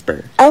to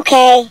whisper.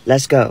 Okay.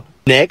 Let's go.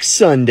 Next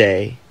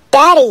Sunday.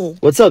 Daddy,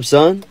 What's up,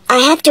 son? I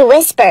have to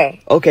whisper.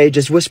 Okay,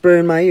 just whisper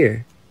in my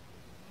ear.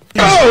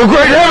 Oh,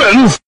 great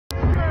heavens!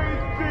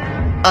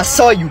 I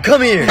saw you.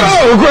 Come here.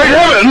 Oh, great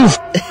heavens!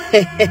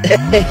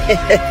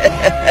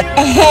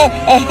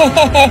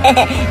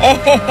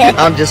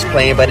 I'm just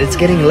playing, but it's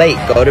getting late.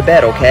 Go to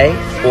bed, okay?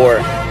 Or...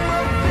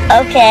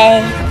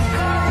 Okay.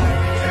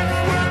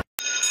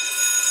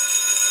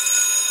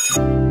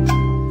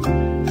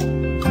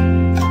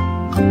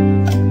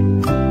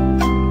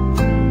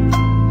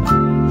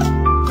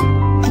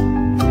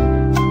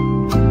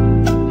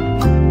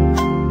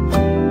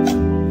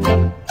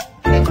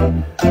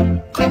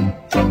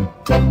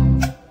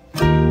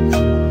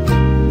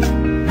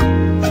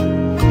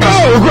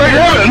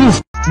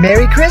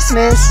 Merry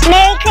Christmas!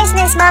 Merry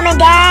Christmas, Mom and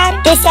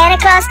Dad. Did Santa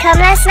Claus come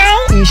last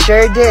night? He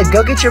sure did.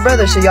 Go get your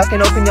brother so y'all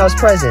can open y'all's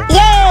presents.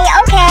 Yay,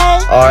 okay.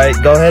 Alright,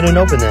 go ahead and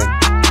open them.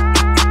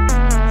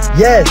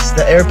 Yes,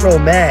 the Air Pro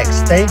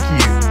Max. Thank you.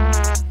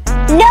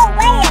 No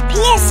way, a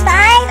PS5?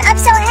 I'm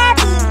so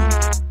happy.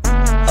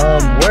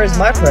 Where's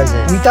my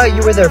present? We thought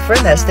you were their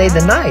friend that stayed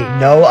the night.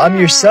 No, I'm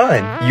your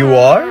son. You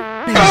are?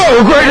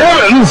 Oh, great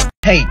heavens!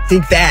 Hey,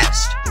 think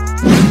fast.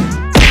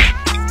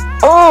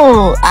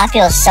 Ooh, I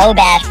feel so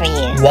bad for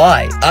you.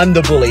 Why? I'm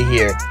the bully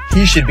here.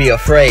 He should be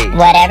afraid.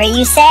 Whatever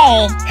you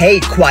say. Hey,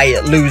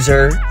 quiet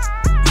loser.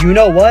 You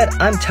know what?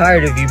 I'm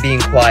tired of you being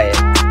quiet.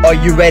 Are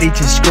you ready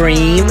to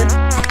scream?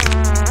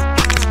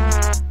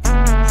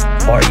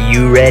 Are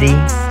you ready?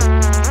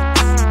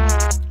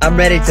 I'm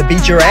ready to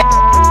beat your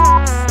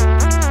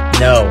ass.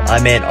 No, I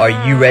meant, are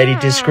you ready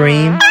to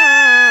scream?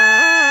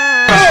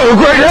 Oh,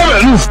 great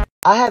heavens!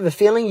 I have a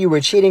feeling you were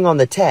cheating on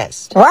the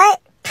test. What?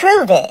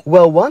 Prove it.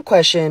 Well, one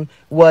question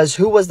was,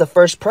 who was the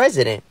first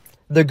president?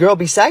 The girl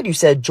beside you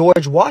said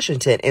George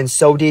Washington, and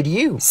so did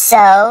you.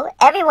 So,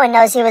 everyone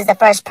knows he was the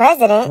first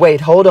president.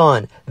 Wait, hold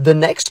on. The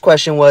next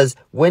question was,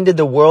 when did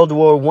the World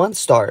War I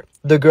start?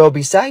 The girl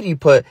beside you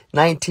put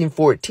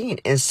 1914,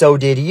 and so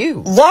did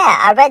you. Yeah,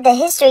 I read the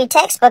history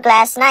textbook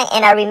last night,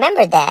 and I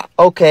remembered that.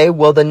 Okay,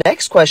 well, the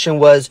next question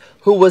was,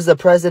 who was the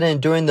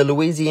president during the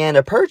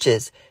Louisiana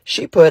Purchase?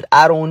 She put,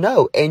 I don't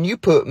know, and you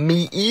put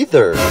me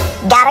either.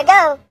 Gotta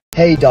go.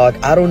 Hey dog,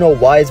 I don't know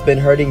why it's been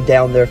hurting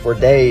down there for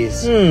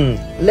days.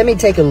 Let me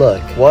take a look.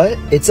 What?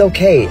 It's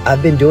okay,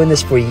 I've been doing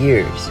this for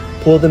years.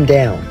 Pull them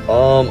down.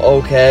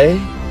 Okay.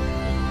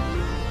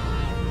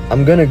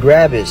 I'm gonna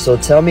grab it, so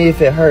tell me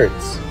if it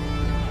hurts.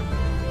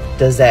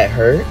 Does that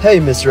hurt? Hey,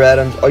 Mr.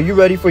 Adams, are you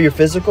ready for your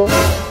physical?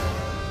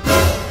 Oh,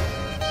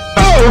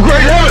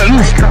 great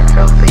heavens!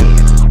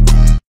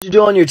 What did you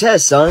do on your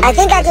test, son? I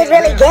think I did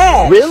really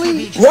good.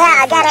 Really? Yeah,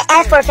 I got an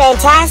F for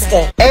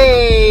fantastic.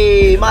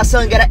 Hey, my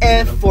son got an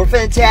F for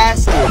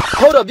fantastic.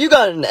 Hold up, you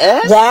got an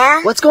F?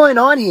 Yeah? What's going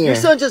on here? Your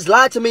son just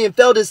lied to me and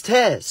failed his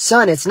test.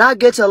 Son, it's not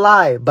good to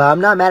lie, but I'm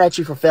not mad at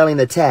you for failing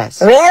the test.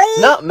 Really?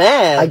 Not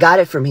mad. I got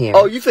it from here.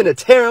 Oh, you finna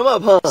tear him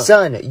up, huh?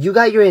 Son, you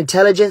got your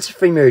intelligence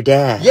from your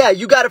dad. Yeah,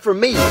 you got it from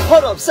me.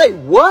 Hold up, say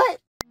what?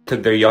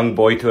 Took their young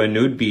boy to a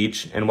nude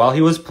beach, and while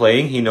he was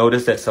playing, he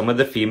noticed that some of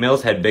the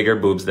females had bigger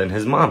boobs than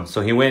his mom. So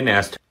he went and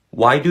asked,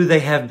 "Why do they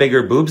have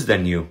bigger boobs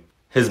than you?"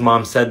 His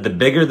mom said, "The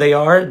bigger they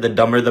are, the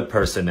dumber the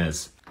person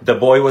is." The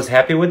boy was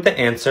happy with the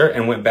answer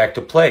and went back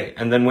to play,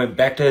 and then went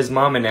back to his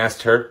mom and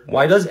asked her,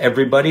 "Why does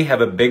everybody have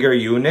a bigger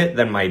unit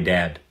than my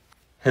dad?"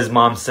 His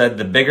mom said,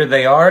 "The bigger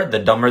they are, the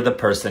dumber the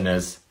person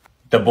is."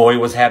 The boy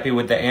was happy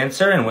with the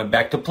answer and went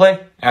back to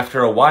play.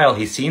 After a while,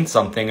 he seen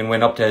something and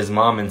went up to his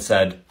mom and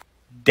said,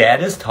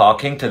 "Dad is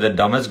talking to the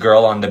dumbest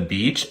girl on the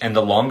beach, and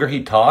the longer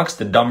he talks,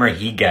 the dumber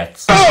he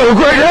gets." Oh,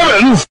 great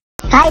heavens!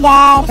 Hi,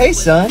 Dad. Hey,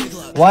 son.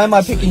 Why am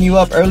I picking you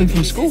up early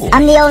from school?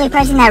 I'm the only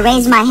person that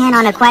raised my hand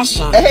on a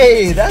question.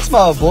 Hey, that's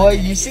my boy.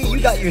 You see, you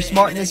got your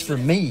smartness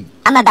from me.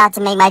 I'm about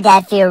to make my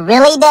dad feel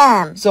really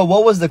dumb. So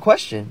what was the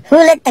question? Who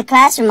lit the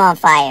classroom on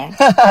fire?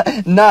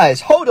 Nice.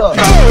 Hold up.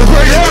 Oh,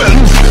 great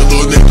heavens!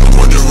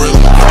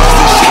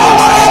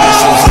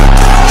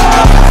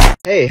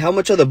 Hey, Hey, how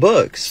much are the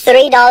books?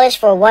 $3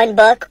 for 1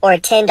 book or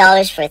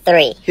 $10 for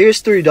 3.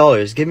 Here's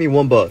 $3. Give me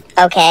 1 book.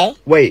 Okay.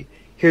 Wait,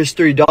 here's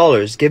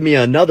 $3. Give me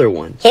another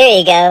one. Here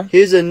you go.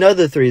 Here's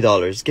another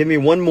 $3. Give me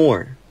 1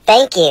 more.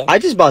 Thank you. I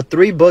just bought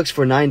 3 books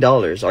for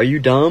 $9. Are you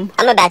dumb?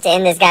 I'm about to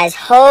end this guy's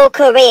whole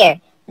career.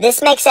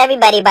 This makes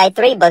everybody buy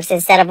 3 books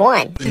instead of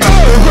 1.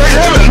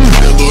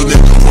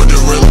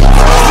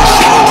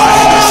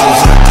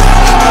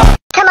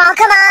 Come on,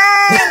 come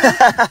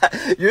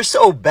on! You're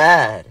so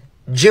bad.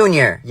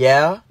 Junior,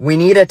 yeah? We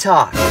need to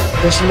talk.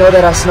 Does she know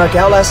that I snuck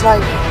out last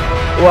night?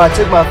 Or I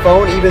took my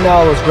phone even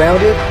though I was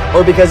grounded?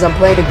 Or because I'm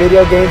playing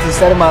video games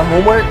instead of my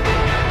homework?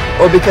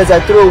 Or because I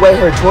threw away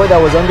her toy that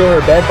was under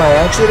her bed by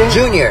accident?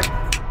 Junior,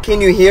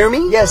 can you hear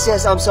me? Yes,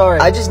 I'm sorry.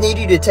 I just need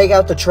you to take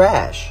out the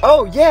trash.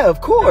 Oh, yeah,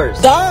 of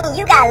course. Dang,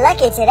 you got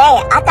lucky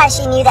today. I thought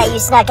she knew that you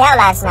snuck out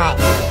last night.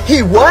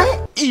 He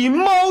what?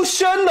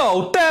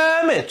 Emotional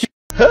damage.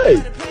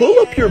 Hey, pull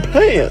up your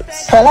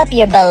pants. Pull up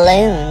your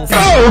balloons.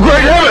 Oh,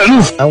 great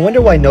heavens! I wonder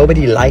why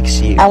nobody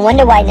likes you. I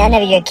wonder why none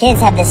of your kids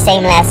have the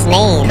same last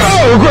name.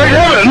 Oh, great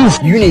heavens!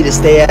 You need to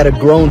stay out of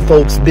grown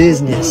folks'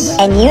 business.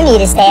 And you need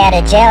to stay out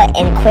of jail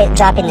and quit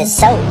dropping the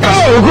soap.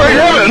 Oh, great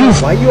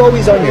heavens! Why are you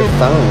always on your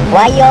phone?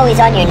 Why are you always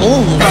on your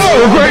knees?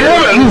 Oh, great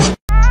heavens!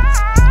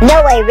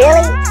 No way,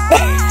 really?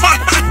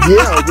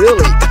 Yeah,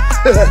 really.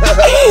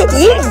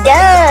 You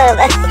dumb.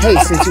 Hey,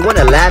 since you want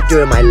to laugh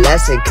during my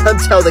lesson, come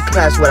tell the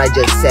class what I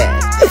just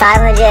said.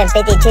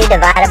 552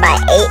 divided by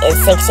 8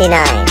 is 69.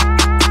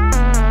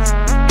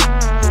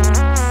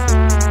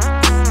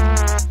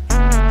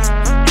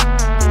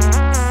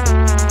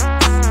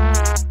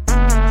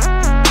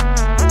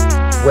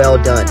 Well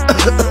done.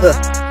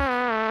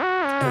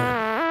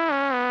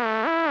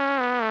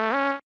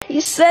 You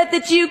said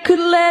that you could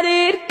let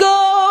it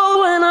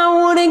go, and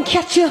I wouldn't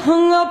catch you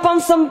hung up on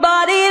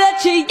somebody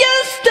that you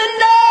used to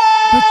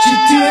know. But you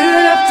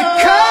didn't have to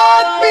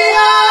cut me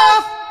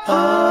off.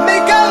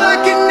 Make out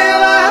like it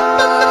never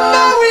happened, but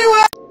now we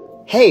were.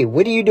 Hey,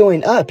 what are you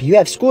doing up? You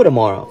have school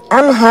tomorrow.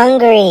 I'm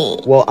hungry.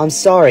 Well, I'm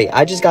sorry.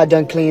 I just got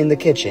done cleaning the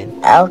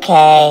kitchen.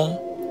 Okay.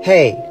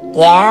 Hey.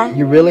 Yeah?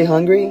 You really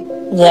hungry?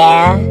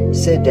 Yeah.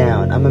 Sit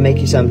down. I'm gonna make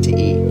you something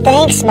to eat.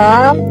 Thanks,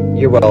 Mom.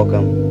 You're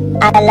welcome.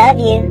 I love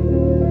you.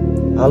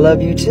 I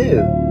love you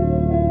too.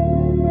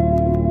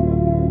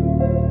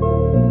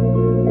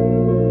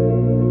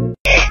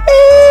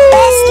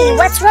 Bestie,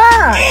 what's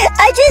wrong?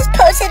 I just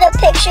posted a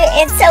picture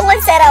and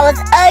someone said I was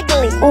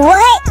ugly.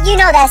 What? You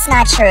know that's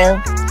not true.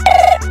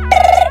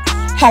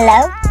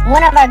 Hello?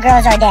 One of our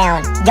girls are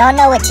down. Y'all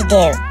know what to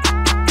do.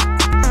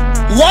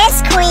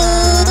 Yes, queen.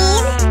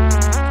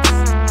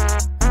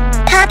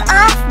 Pop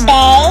off,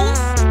 bae.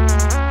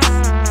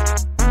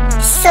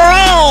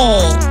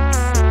 Slay.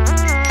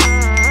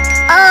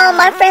 Oh,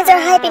 my friends are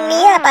hyping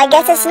me up. I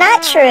guess it's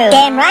not true.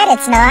 Damn right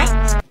it's not.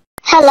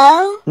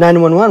 Hello?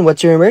 911,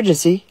 what's your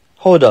emergency?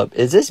 Hold up,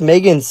 is this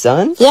Megan's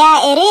son? Yeah,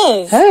 it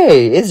is.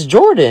 Hey, it's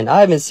Jordan. I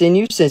haven't seen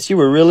you since you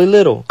were really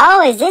little.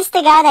 Oh, is this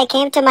the guy that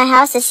came to my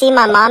house to see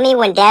my mommy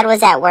when Dad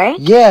was at work?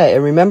 Yeah,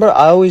 and remember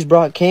I always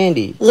brought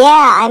candy.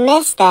 Yeah, I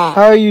missed that.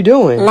 How are you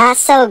doing? Not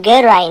so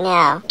good right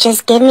now.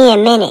 Just give me a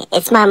minute.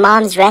 It's my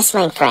mom's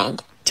wrestling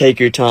friend. Take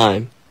your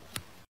time.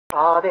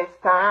 All this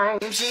time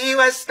she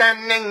was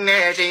standing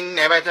there, she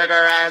never took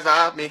her eyes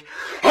off me.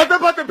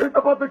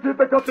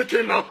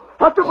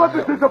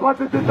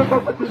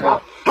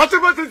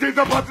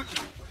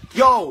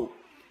 Yo,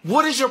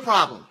 what is your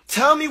problem?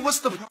 Tell me what's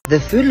the problem. The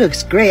food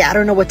looks great. I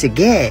don't know what to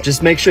get.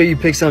 Just make sure you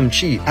pick something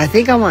cheap. I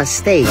think I want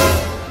steak.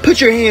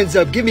 Put your hands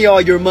up. Give me all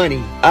your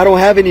money. I don't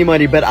have any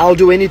money, but I'll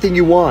do anything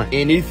you want.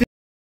 Anything?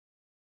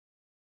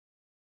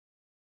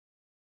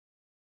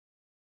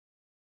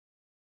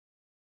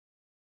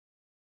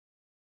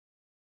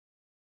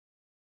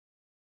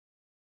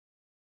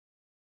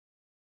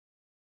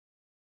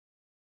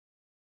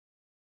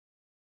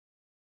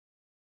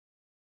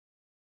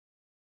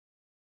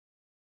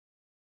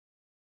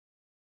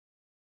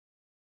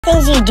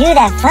 Things you do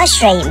that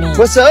frustrate me.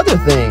 What's the other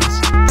things?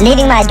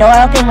 Leaving my door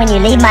open when you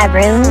leave my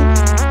room.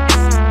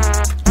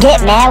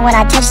 Get mad when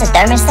I touch the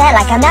thermostat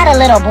like I'm not a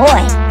little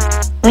boy.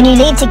 When you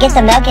leave to get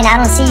the milk and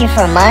I don't see you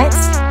for months.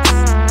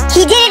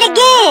 He did it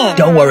again!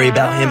 Don't worry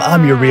about him.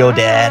 I'm your real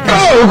dad.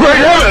 Oh, great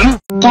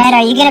heavens! Dad,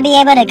 are you gonna be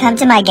able to come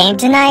to my game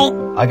tonight?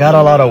 I got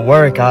a lot of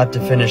work I have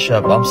to finish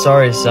up. I'm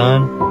sorry,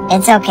 son.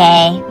 It's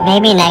okay.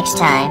 Maybe next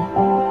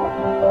time.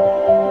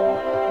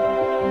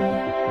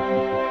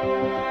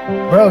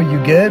 Bro, you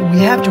good? We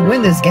have to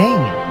win this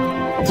game.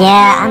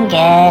 Yeah, I'm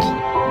good.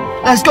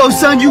 Let's go,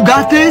 son. You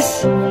got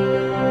this?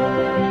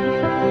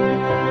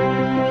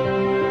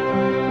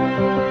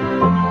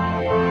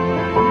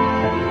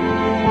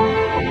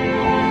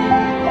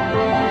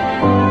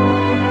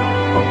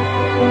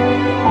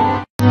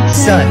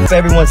 Son, if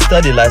everyone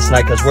studied last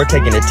night because we're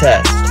taking a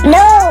test.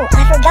 No,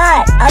 I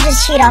forgot. I'll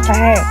just cheat off of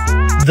her.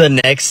 The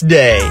next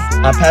day.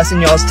 I'm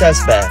passing y'all's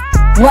test back.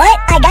 What?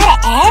 I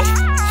got an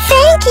F?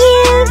 Thank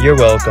you! You're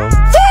welcome.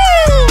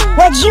 Yay!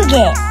 What'd you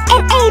get?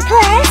 An A+?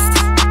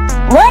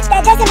 What?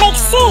 That doesn't make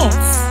sense.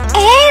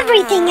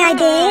 everything I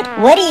did.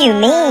 What do you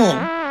mean?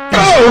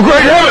 Oh,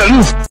 great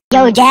heavens!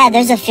 Yo, Dad,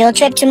 there's a field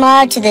trip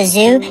tomorrow to the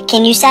zoo.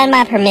 Can you sign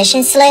my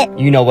permission slip?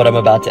 You know what I'm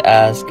about to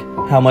ask.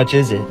 How much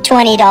is it?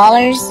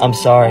 $20. I'm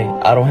sorry,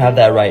 I don't have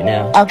that right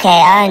now. Okay,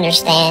 I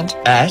understand.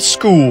 At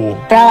school.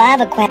 Bro, I have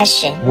a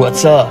question.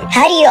 What's up?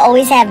 How do you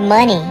always have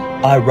money?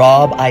 I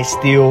rob, I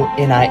steal,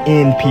 and I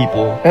end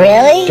people.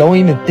 Really? Don't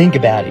even think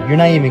about it. You're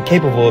not even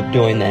capable of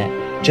doing that.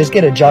 Just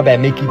get a job at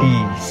Mickey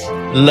D's.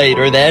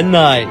 Later that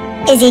night.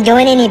 Is he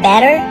doing any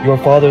better? Your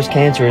father's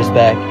cancer is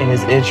back, and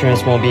his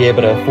insurance won't be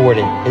able to afford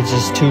it. It's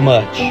just too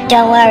much.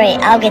 Don't worry,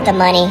 I'll get the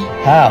money.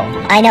 How?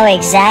 I know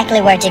exactly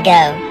where to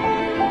go.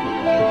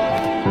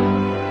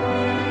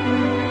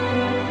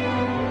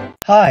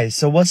 Hi,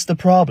 so what's the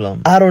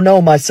problem? I don't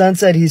know, my son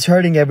said he's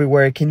hurting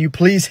everywhere. Can you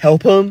please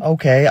help him?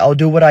 Okay, I'll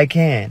do what I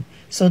can.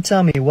 So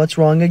tell me, what's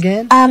wrong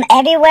again?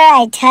 Everywhere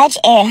I touch,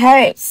 it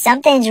hurts.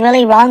 Something's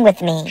really wrong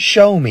with me.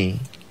 Show me.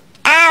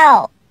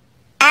 Ow!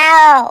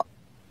 Ow!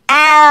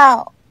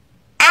 Ow!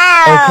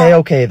 Ow!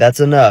 Okay, that's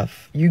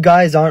enough. You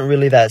guys aren't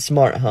really that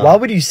smart, huh? Why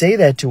would you say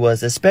that to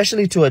us,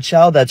 especially to a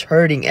child that's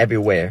hurting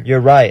everywhere? You're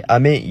right, I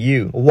meant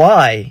you.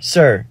 Why?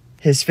 Sir,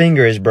 his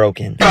finger is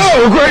broken.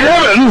 Oh, great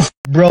heavens!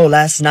 Bro,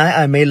 last night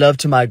I made love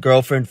to my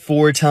girlfriend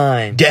 4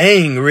 times.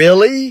 Dang,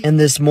 really? And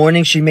this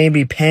morning she made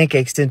me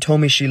pancakes and told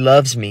me she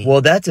loves me.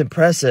 Well, that's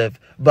impressive.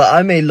 But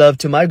I made love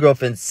to my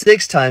girlfriend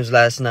 6 times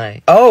last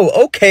night.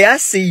 Oh, okay, I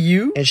see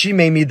you. And she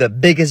made me the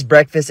biggest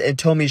breakfast and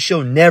told me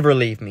she'll never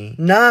leave me.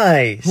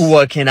 Nice.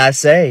 What can I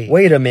say?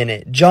 Wait a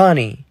minute,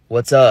 Johnny.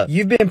 What's up?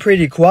 You've been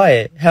pretty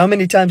quiet. How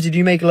many times did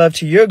you make love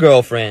to your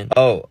girlfriend?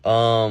 Oh,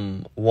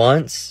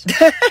 once?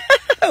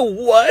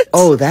 What?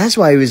 Oh, that's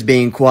why he was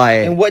being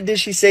quiet. And what did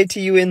she say to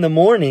you in the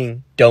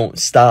morning? Don't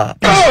stop.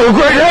 Oh,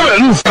 great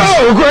heavens!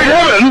 Oh, great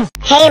heavens!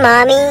 Hey,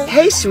 Mommy.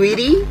 Hey,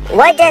 sweetie.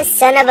 What does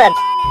son of a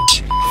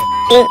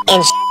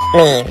and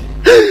mean?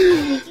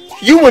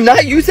 You will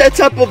not use that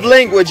type of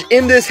language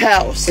in this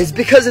house. It's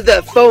because of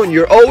that phone.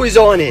 You're always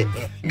on it.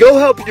 Go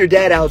help your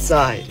dad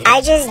outside.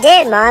 I just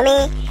did,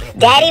 Mommy.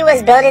 Daddy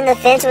was building the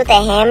fence with a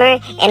hammer,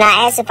 and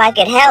I asked if I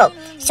could help.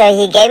 So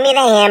he gave me the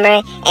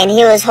hammer, and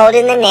he was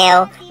holding the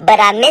nail,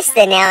 but I missed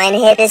the nail and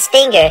hit his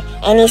finger.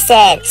 And he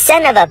said,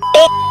 son of a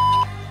bitch,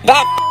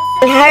 that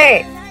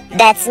hurt.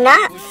 That's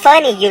not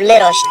funny, you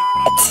little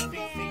shit.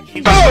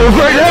 Oh,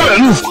 great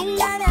heavens!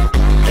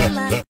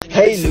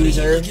 Hey,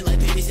 loser.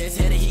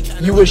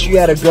 You wish you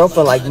had a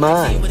girlfriend like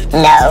mine.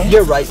 No.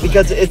 You're right,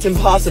 because it's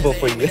impossible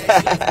for you.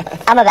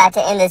 I'm about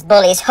to end this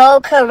bully's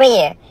whole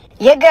career.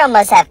 Your girl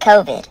must have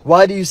COVID.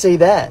 Why do you say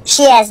that?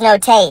 She has no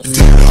taste.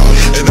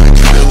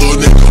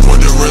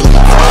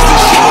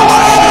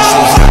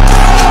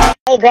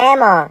 Hey,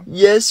 Grandma.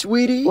 Yes,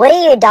 sweetie? What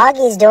are your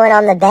doggies doing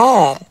on the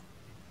bed?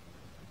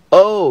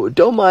 Oh,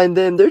 don't mind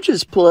them. They're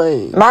just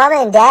playing. Mom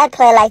and Dad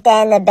play like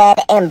that in the bed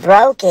and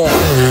broke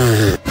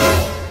it.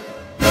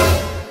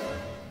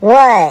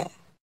 What?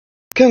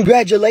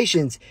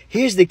 Congratulations.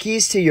 Here's the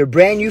keys to your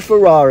brand new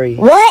Ferrari.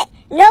 What?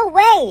 No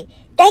way.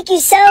 Thank you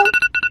so...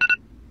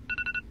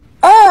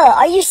 Oh,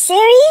 are you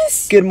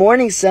serious? Good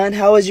morning, son.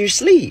 How was your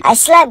sleep? I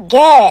slept good.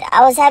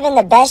 I was having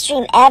the best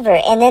dream ever,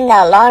 and then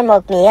the alarm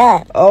woke me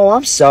up. Oh,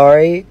 I'm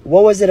sorry.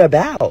 What was it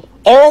about?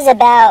 It was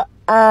about,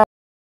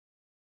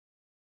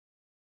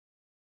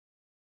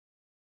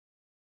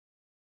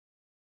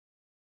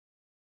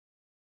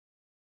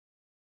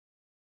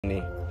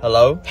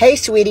 Hello? Hey,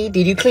 sweetie.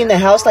 Did you clean the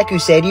house like you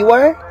said you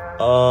were?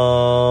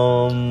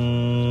 Oh,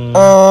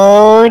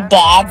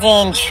 Dad's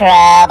in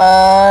trouble.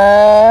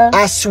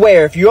 I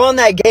swear, if you're on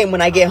that game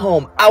when I get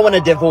home, I want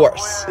a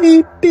divorce.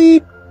 Beep,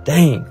 beep.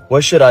 Dang,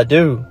 what should I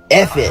do?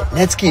 F it,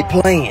 let's keep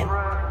playing.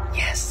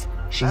 Yes,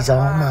 she's all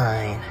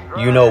mine.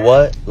 You know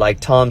what? Like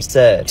Tom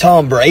said.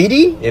 Tom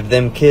Brady? If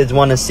them kids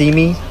want to see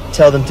me,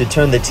 tell them to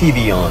turn the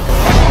TV on.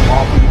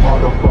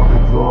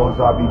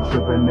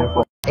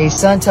 A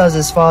son tells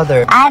his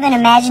father, I have an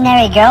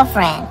imaginary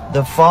girlfriend.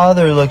 The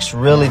father looks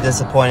really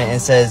disappointed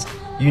and says,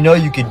 you know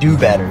you could do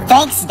better.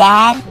 Thanks,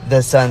 Dad.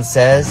 The son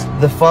says.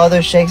 The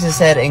father shakes his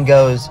head and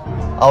goes,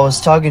 I was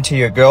talking to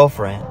your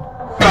girlfriend.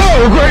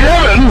 Oh, great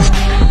heavens!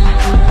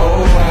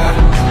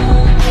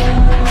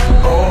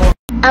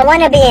 I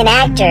want to be an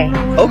actor.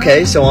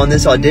 Okay, so on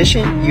this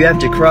audition, you have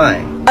to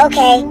cry.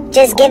 Okay,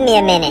 just give me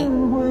a minute.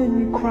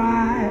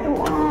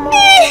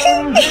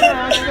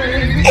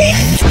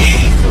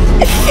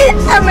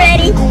 I'm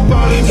ready.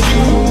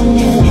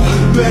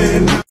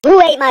 Who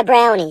ate my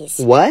brownies?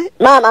 What?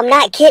 Mom, I'm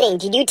not kidding.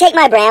 Did you take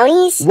my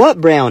brownies? What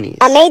brownies?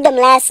 I made them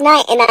last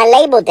night and I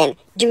labeled them.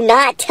 Do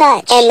not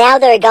touch. And now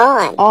they're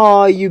gone.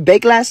 Oh, you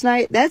baked last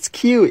night? That's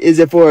cute. Is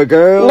it for a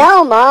girl?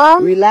 No,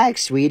 Mom.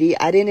 Relax, sweetie.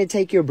 I didn't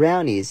take your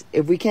brownies.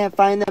 If we can't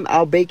find them,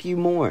 I'll bake you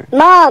more.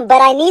 Mom,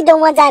 but I need the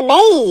ones I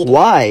made.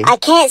 Why? I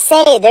can't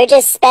say. They're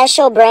just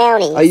special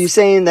brownies. Are you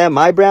saying that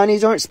my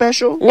brownies aren't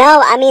special?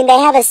 No, I mean they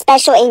have a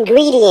special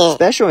ingredient.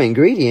 Special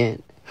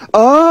ingredient?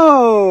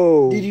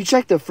 Oh! Did you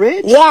check the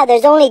fridge? Yeah,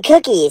 there's only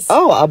cookies.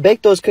 Oh, I'll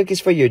bake those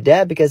cookies for your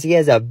dad because he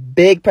has a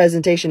big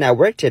presentation at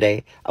work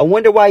today. I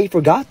wonder why he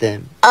forgot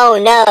them. Oh,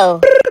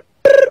 no.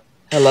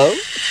 Hello? Hey,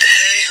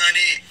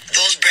 honey.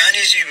 Those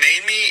brownies you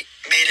made me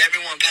made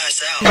everyone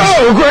pass out.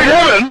 Oh, great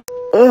heaven!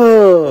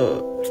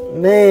 Oh,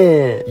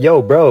 man.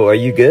 Yo, bro, are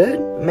you good?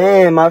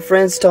 Man, my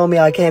friends told me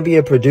I can't be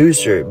a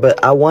producer,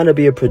 but I want to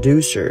be a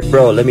producer.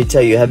 Bro, let me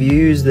tell you, have you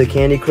used the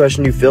Candy Crush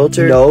new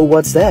filter? No,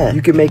 what's that?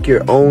 You can make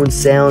your own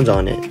sounds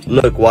on it.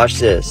 Look, watch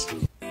this.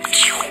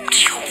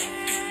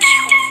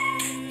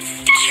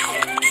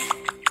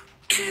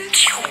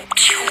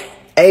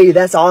 Hey,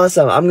 that's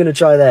awesome. I'm gonna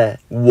try that.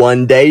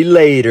 One day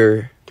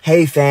later.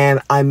 Hey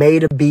fam, I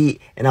made a beat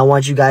and I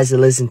want you guys to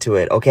listen to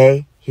it,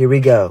 okay? Here we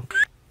go.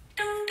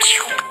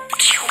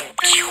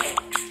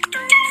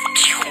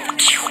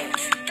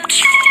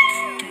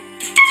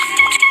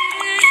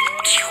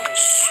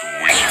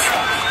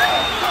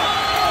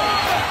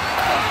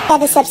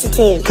 Have a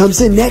substitute. Come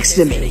sit next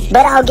to me.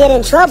 But I'll get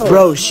in trouble.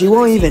 Bro, she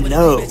won't even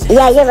know.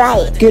 Yeah, you're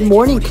right. Good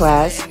morning,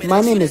 class.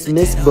 My name is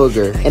Miss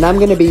Booger, and I'm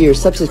gonna be your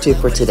substitute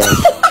for today.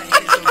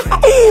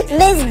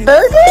 Miss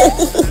Booger?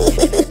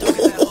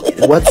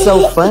 What's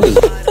so funny?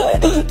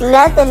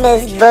 Nothing,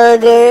 Miss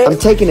Booger. I'm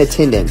taking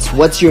attendance.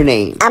 What's your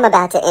name? I'm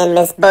about to end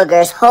Miss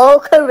Booger's whole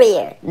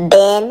career.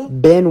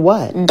 Ben. Ben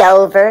what?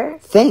 Dover.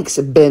 Thanks,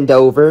 Ben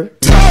Dover.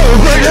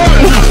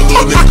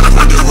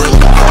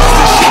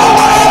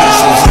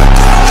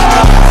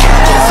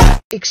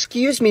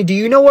 Excuse me, do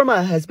you know where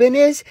my husband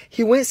is?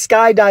 He went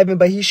skydiving,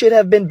 but he should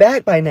have been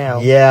back by now.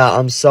 Yeah,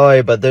 I'm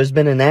sorry, but there's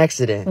been an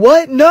accident.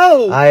 What?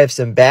 No! I have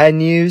some bad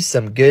news,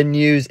 some good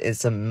news, and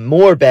some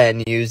more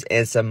bad news,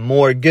 and some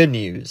more good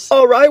news.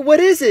 Alright,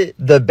 what is it?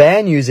 The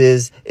bad news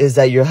is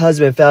that your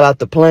husband fell out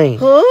the plane.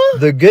 Huh?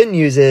 The good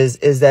news is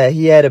that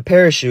he had a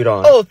parachute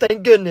on. Oh,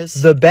 thank goodness.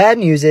 The bad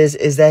news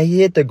is that he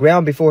hit the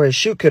ground before his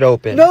chute could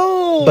open.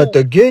 No! But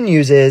the good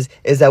news is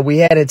that we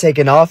hadn't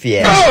taken off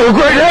yet. Oh,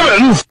 great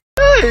heavens!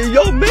 Hey,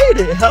 y'all made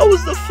it. How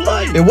was the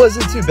flight? It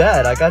wasn't too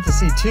bad. I got to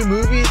see 2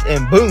 movies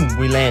and boom,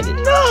 we landed.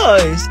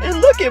 Nice. And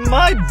look at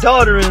my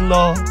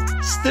daughter-in-law.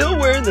 Still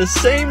wearing the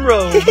same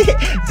robe.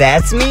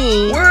 That's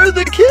me. Where are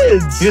the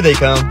kids? Here they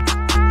come.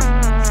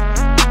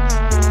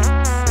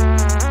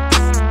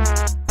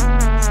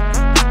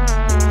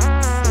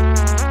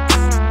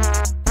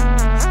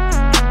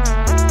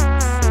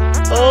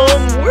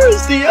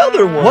 Where's the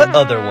other one? What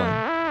other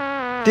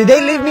one? Did they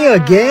leave me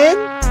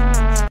again?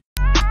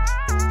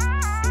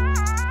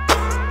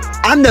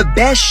 I'm the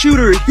best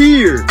shooter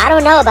here. I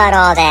don't know about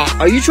all that.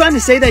 Are you trying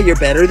to say that you're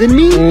better than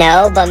me?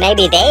 No, but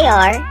maybe they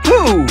are.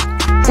 Who?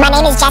 My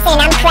name is Jesse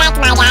and I'm cracked,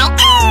 my guy.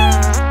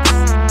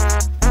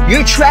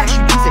 You're trash,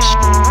 you piece of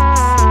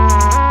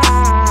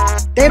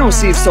shit. They don't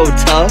seem so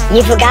tough.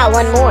 You forgot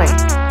one more.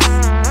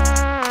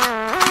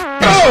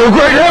 Oh,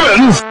 great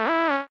heavens!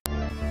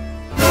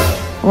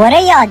 What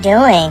are y'all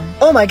doing?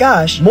 Oh my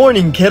gosh.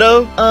 Morning,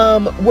 kiddo.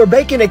 We're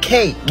baking a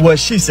cake. What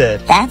she said.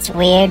 That's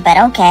weird, but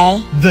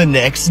okay. The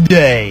next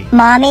day.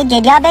 Mommy,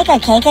 did y'all bake a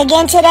cake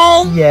again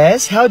today?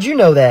 Yes, how'd you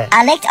know that?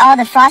 I licked all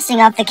the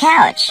frosting off the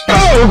couch.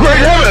 Oh, great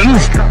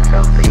heavens!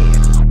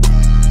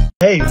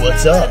 Hey,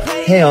 what's up?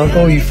 Hey,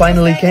 uncle, you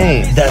finally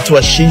came. That's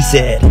what she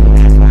said.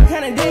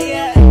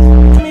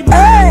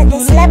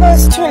 This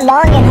level's too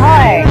long and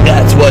hard.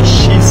 That's what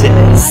she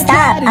said.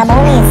 Stop, I'm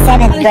only in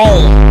 7th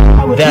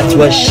grade. That's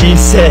what she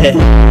said.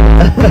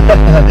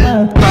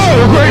 Oh,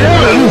 great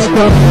heavens!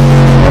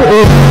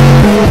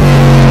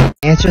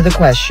 Answer the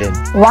question.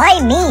 Why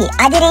me?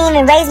 I didn't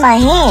even raise my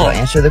hand. So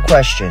answer the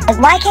question.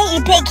 Why can't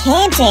you pick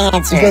him to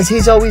answer? Because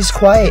he's always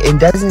quiet and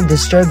doesn't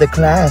disturb the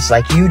class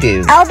like you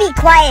do. I'll be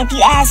quiet if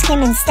you ask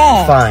him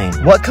instead.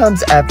 Fine. What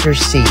comes after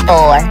C?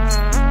 4.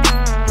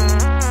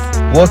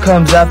 What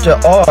comes after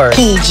R?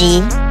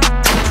 PG.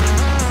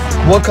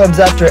 What comes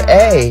after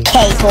A?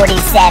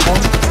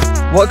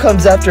 K-47. What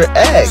comes after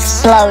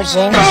X?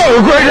 Explosion.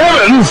 Oh, great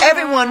heavens!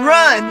 Everyone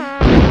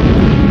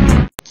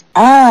run!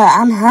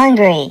 I'm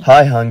hungry.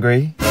 Hi,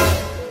 hungry.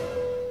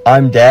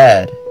 I'm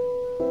Dad.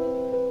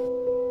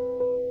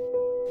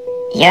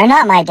 You're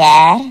not my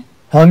dad.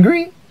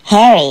 Hungry?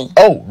 Harry.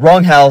 Oh,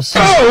 wrong house.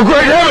 Oh,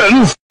 great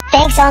heavens!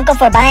 Thanks, Uncle,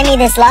 for buying me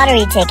this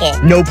lottery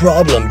ticket. No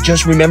problem.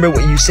 Just remember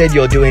what you said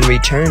you'll do in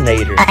return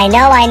later. I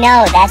know.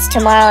 That's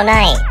tomorrow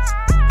night.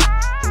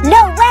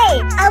 No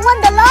way! I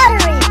won the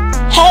lottery!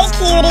 Hey,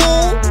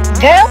 cutie!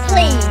 Girl,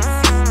 please!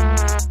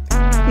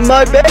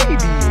 My baby!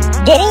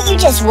 Didn't you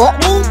just whoop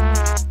me?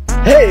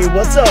 Hey,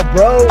 what's up,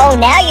 bro? Oh,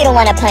 now you don't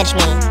want to punch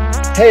me.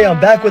 Hey,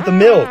 I'm back with the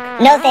milk.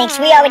 No thanks,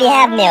 we already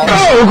have milk.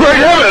 Oh, great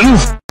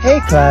heavens!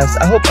 Hey, class,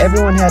 I hope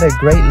everyone had a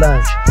great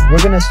lunch.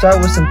 We're gonna start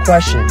with some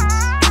questions.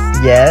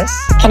 Yes?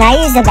 Can I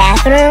use the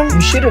bathroom?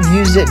 You should have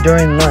used it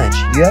during lunch.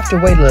 You have to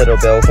wait a little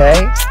bit,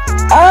 okay?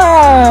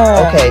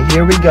 Oh! Okay,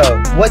 here we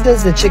go. What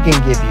does the chicken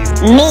give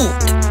you? Meat.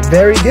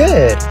 Very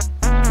good.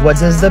 What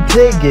does the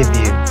pig give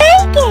you?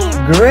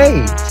 Bacon.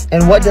 Great.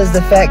 And what does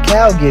the fat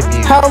cow give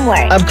you?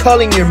 Homework. I'm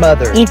calling your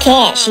mother. You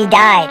can't, she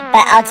died.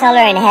 But I'll tell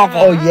her in heaven.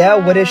 Oh yeah?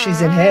 What if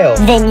she's in hell?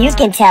 Then you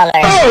can tell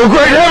her. Oh,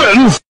 great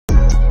heavens!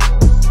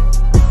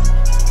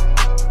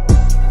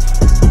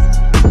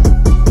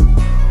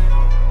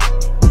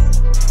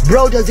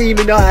 Bro doesn't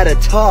even know how to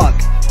talk.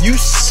 You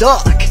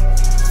suck.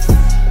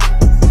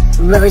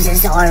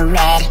 Roses are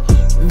red,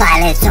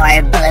 violets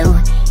are blue.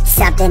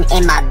 Something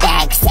in my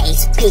bag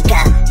says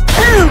Pika.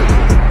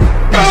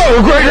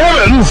 Oh, great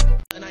heavens!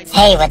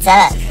 Hey, what's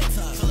up?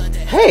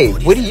 Hey,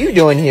 what are you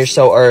doing here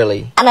so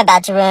early? I'm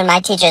about to ruin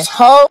my teacher's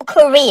whole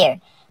career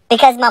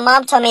because my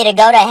mom told me to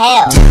go to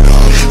hell.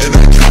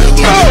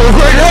 Oh,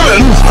 great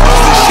heavens!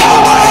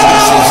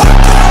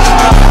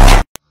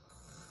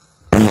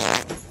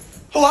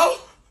 Hello?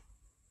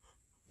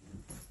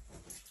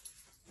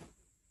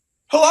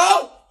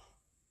 Hello?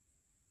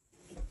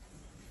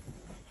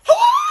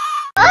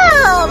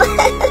 Mom!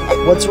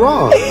 What's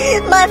wrong?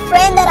 My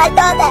friend that I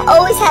thought that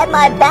always had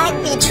my back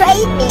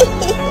betrayed me.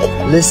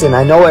 Listen,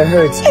 I know it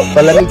hurts,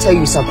 but let me tell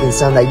you something,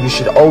 son, that you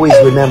should always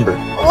remember.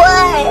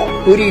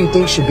 What? Who do you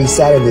think should be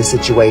sad in this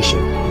situation?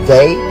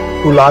 They,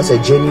 who lost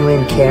a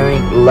genuine,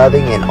 caring,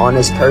 loving, and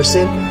honest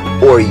person?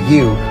 Or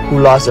you, who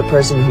lost a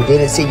person who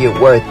didn't see your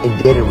worth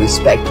and didn't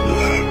respect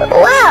you?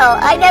 Wow,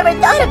 I never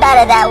thought about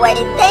it that way.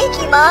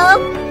 Thank you,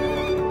 Mom.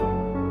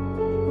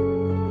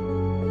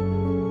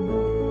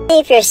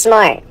 If you're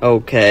smart.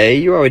 Okay,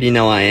 you already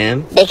know I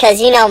am.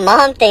 Because you know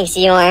Mom thinks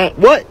you aren't.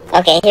 What?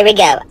 Okay, here we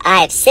go. I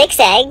have 6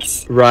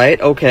 eggs.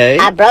 Right, okay.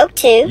 I broke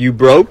 2. You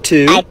broke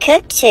 2. I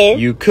cooked 2.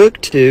 You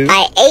cooked 2.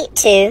 I ate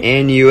 2.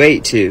 And you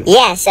ate 2.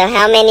 Yeah, so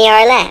how many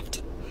are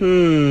left?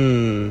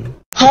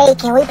 Hey,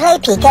 can we play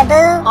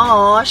peekaboo?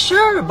 Aw,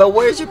 sure, but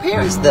where's your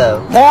parents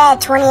though? They're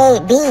at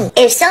 28B.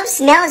 If soap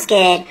smells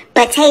good,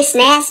 but tastes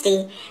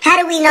nasty, how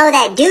do we know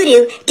that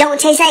doo-doo don't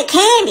taste like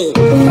candy?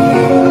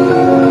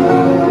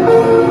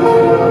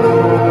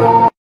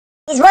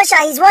 He's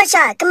one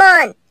shot, come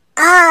on.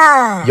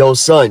 Ah. Yo,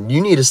 son, you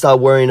need to stop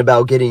worrying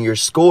about getting your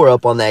score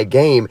up on that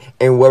game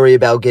and worry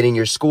about getting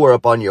your score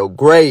up on your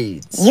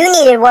grades. You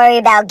need to worry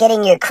about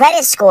getting your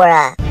credit score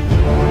up.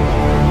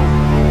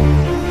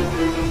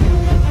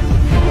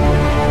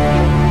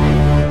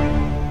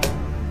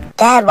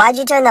 Dad, why'd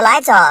you turn the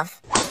lights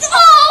off?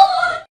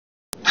 Oh!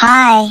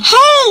 Hi.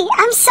 Hey,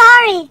 I'm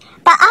sorry,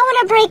 but I want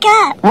to break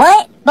up.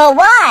 What? But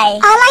why?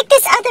 I like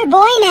this other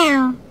boy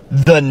now.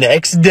 The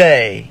next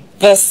day.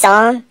 This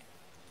song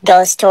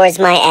goes towards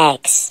my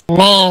ex.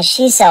 Man,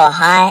 she's so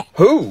hot.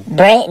 Who?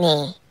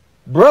 Brittany.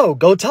 Bro,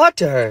 go talk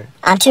to her.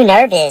 I'm too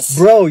nervous.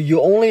 Bro, you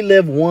only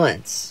live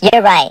once.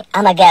 You're right,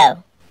 I'ma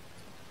go.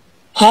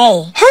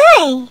 Hey.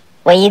 Hi.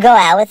 Will you go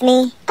out with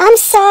me? I'm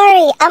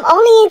sorry, I'm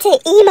only into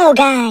emo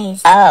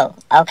guys. Oh,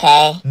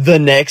 okay. The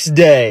next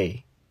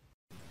day.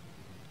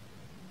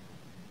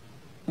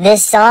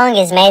 This song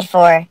is made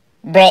for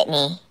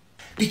Brittany.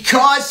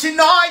 Because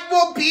tonight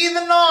will be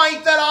the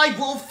night that I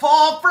will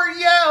fall for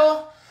you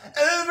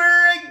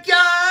over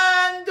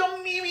again.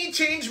 Don't make me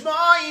change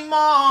my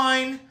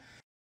mind.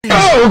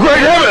 Oh, great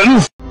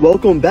heavens!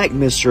 Welcome back,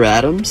 Mr.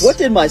 Adams. What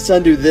did my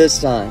son do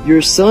this time?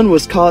 Your son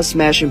was caught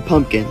smashing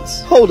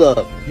pumpkins. Hold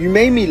up, you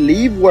made me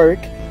leave work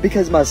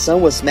because my son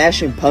was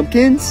smashing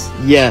pumpkins?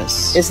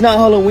 Yes. It's not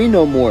Halloween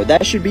no more.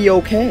 That should be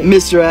okay.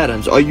 Mr.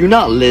 Adams, are you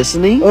not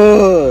listening?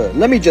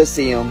 Let me just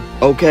see him.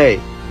 Okay.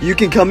 You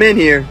can come in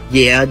here.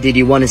 Yeah, did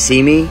you want to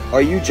see me?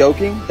 Are you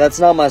joking? That's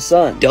not my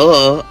son.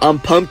 Duh, I'm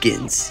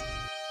Pumpkins.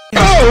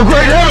 Oh,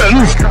 great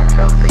heavens!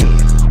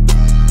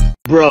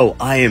 Bro,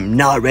 I am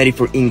not ready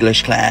for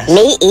English class.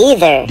 Me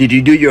either. Did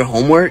you do your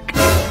homework?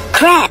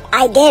 Crap,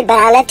 I did, but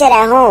I left it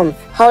at home.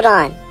 Hold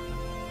on.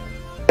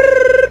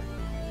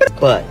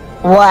 But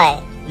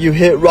what? You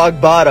hit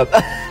rock bottom.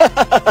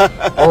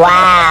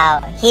 Wow.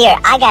 Here,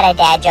 I got a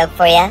dad joke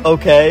for you.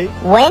 Okay.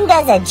 When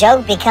does a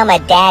joke become a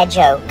dad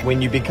joke?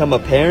 When you become a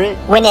parent?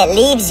 When it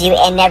leaves you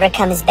and never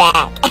comes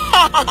back.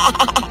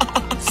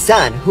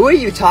 Son, who are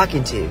you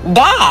talking to?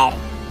 Dad.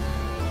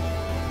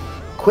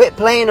 Quit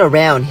playing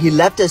around. He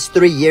left us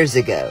 3 years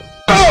ago.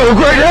 Oh,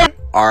 great!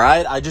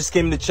 Alright, I just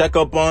came to check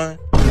up on...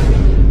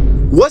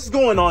 What's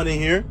going on in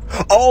here?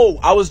 Oh,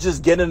 I was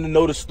just getting to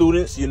know the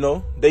students, you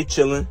know. They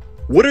chilling.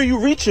 What are you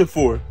reaching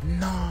for?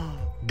 Nah.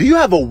 Do you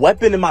have a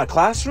weapon in my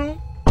classroom?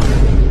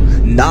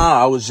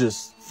 Nah, I was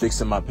just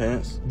fixing my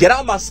pants. Get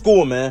out my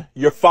school, man.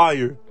 You're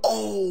fired.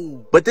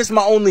 Oh, but this is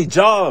my only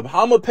job.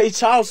 How I'ma pay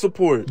child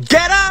support?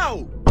 Get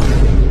out!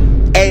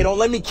 Hey, don't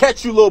let me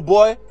catch you, little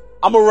boy.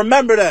 I'ma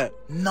remember that.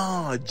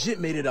 Nah, Jit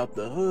made it out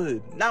the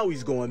hood. Now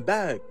he's going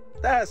back.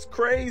 That's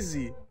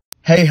crazy.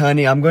 Hey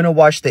honey, I'm gonna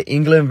watch the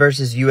England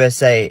versus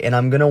USA and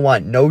I'm gonna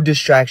want no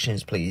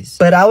distractions, please.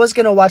 But I was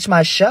gonna watch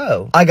my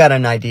show. I got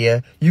an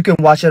idea. You can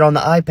watch it on the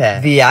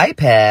iPad. The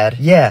iPad?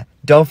 Yeah,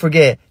 don't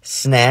forget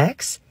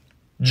snacks,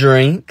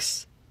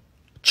 drinks,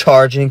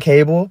 charging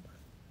cable,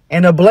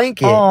 and a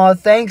blanket. Aw,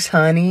 thanks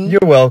honey. You're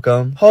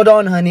welcome. Hold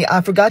on honey,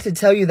 I forgot to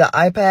tell you the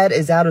iPad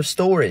is out of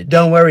storage.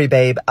 Don't worry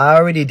babe, I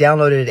already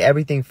downloaded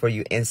everything for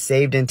you and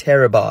saved in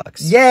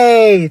Terabox.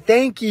 Yay,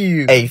 thank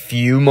you. A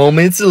few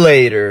moments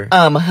later.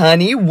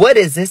 Honey, what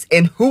is this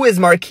and who is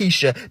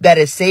Marquisha that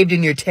is saved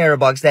in your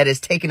Terabox that is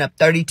taking up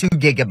 32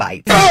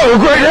 gigabytes? Oh,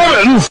 great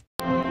heavens!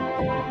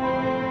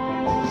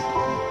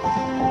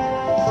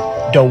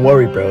 Don't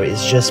worry, bro.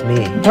 It's just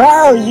me.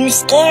 Bro, you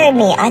scared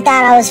me. I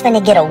thought I was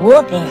finna get a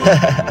whooping.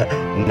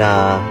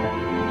 Nah.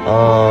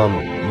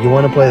 You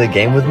want to play the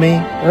game with me?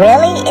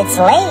 Really? It's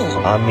late.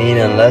 I mean,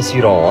 unless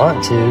you don't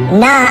want to.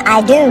 Nah,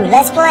 I do.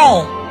 Let's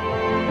play.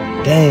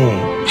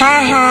 Dang.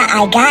 Haha,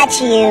 I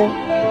got you.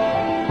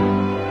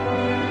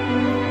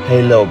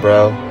 Hey, little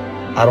bro.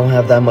 I don't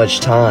have that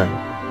much time.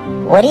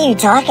 What are you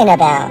talking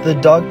about? The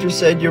doctor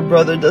said your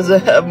brother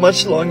doesn't have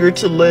much longer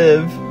to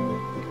live.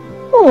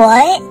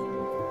 What?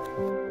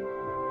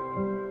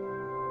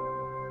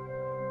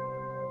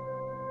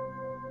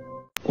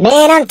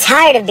 Man, I'm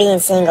tired of being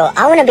single.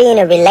 I want to be in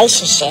a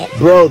relationship.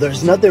 Bro,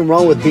 there's nothing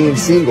wrong with being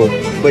single.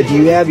 But do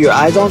you have your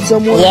eyes on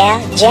someone? Yeah,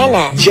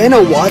 Jenna.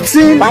 Jenna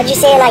Watson? Why'd you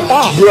say it like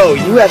that? Bro,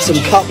 you have some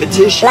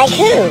competition. Like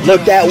who?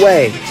 Look that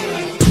way.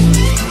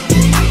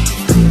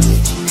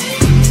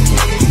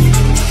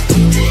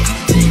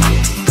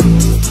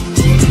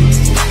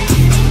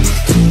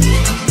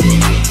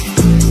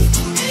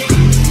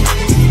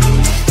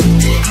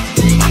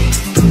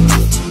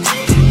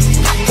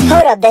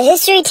 Hold up, the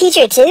history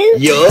teacher too?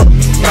 Yup.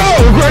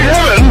 Oh, great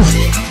heavens!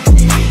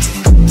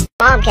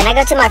 Mom, can I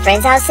go to my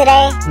friend's house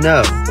today?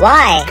 No.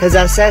 Why? Because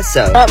I said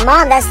so. But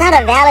Mom, that's not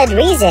a valid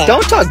reason.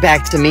 Don't talk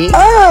back to me.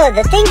 Oh,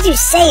 the things you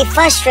say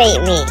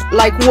frustrate me.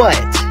 Like what?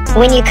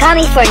 When you call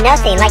me for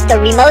nothing, like the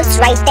remote's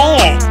right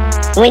there.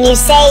 When you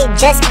say,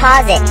 just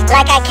pause it,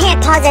 like I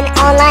can't pause an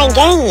online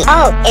game.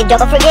 Oh, and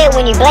don't forget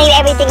when you blame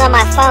everything on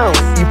my phone.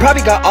 You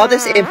probably got all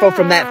this info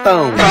from that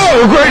phone.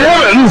 Oh, great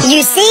heavens!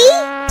 You see?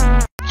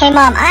 Hey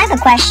Mom, I have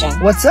a question.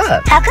 What's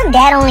up? How come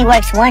Dad only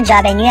works one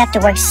job and you have to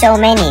work so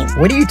many?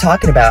 What are you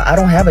talking about? I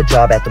don't have a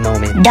job at the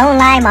moment. Don't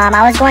lie, Mom.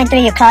 I was going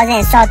through your closet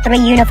and saw 3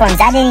 uniforms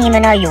I didn't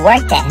even know you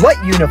worked at.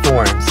 What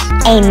uniforms?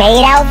 A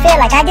maid outfit?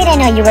 Like I didn't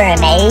know you were a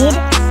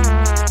maid.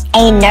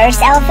 A nurse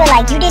outfit?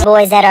 Like you did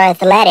boys that are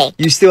athletic.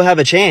 You still have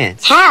a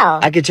chance. How?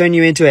 I could turn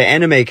you into an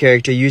anime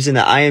character using the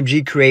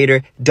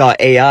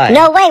imgcreator.ai.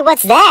 No way,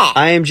 what's that?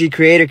 IMG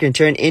Creator can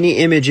turn any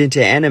image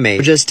into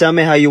anime. Just tell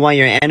me how you want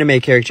your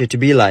anime character to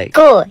be like.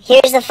 Cool,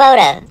 here's the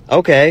photo.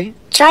 Okay.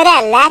 Try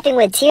that laughing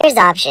with tears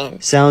option.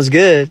 Sounds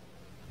good.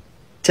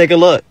 Take a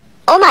look.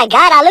 Oh my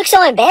god, I look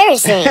so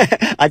embarrassing.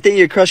 I think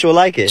your crush will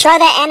like it. Try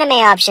that anime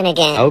option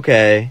again.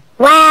 Okay.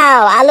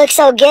 Wow, I look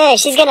so good.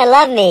 She's gonna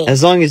love me.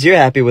 As long as you're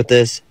happy with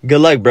this.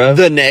 Good luck, bro.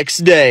 The next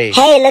day.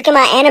 Hey, look at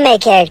my anime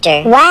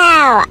character.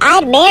 Wow,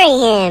 I'd marry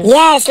him.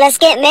 Yes, let's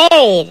get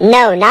married.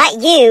 No, not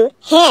you.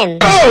 Him.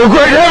 Oh,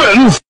 great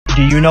heavens!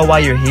 Do you know why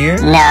you're here?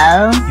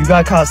 No. You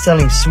got caught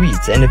selling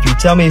sweets, and if you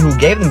tell me who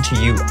gave them to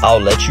you,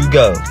 I'll let you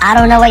go. I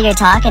don't know what you're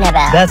talking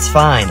about. That's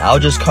fine. I'll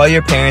just call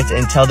your parents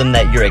and tell them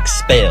that you're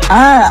expelled.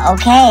 Oh,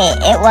 okay.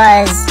 It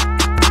was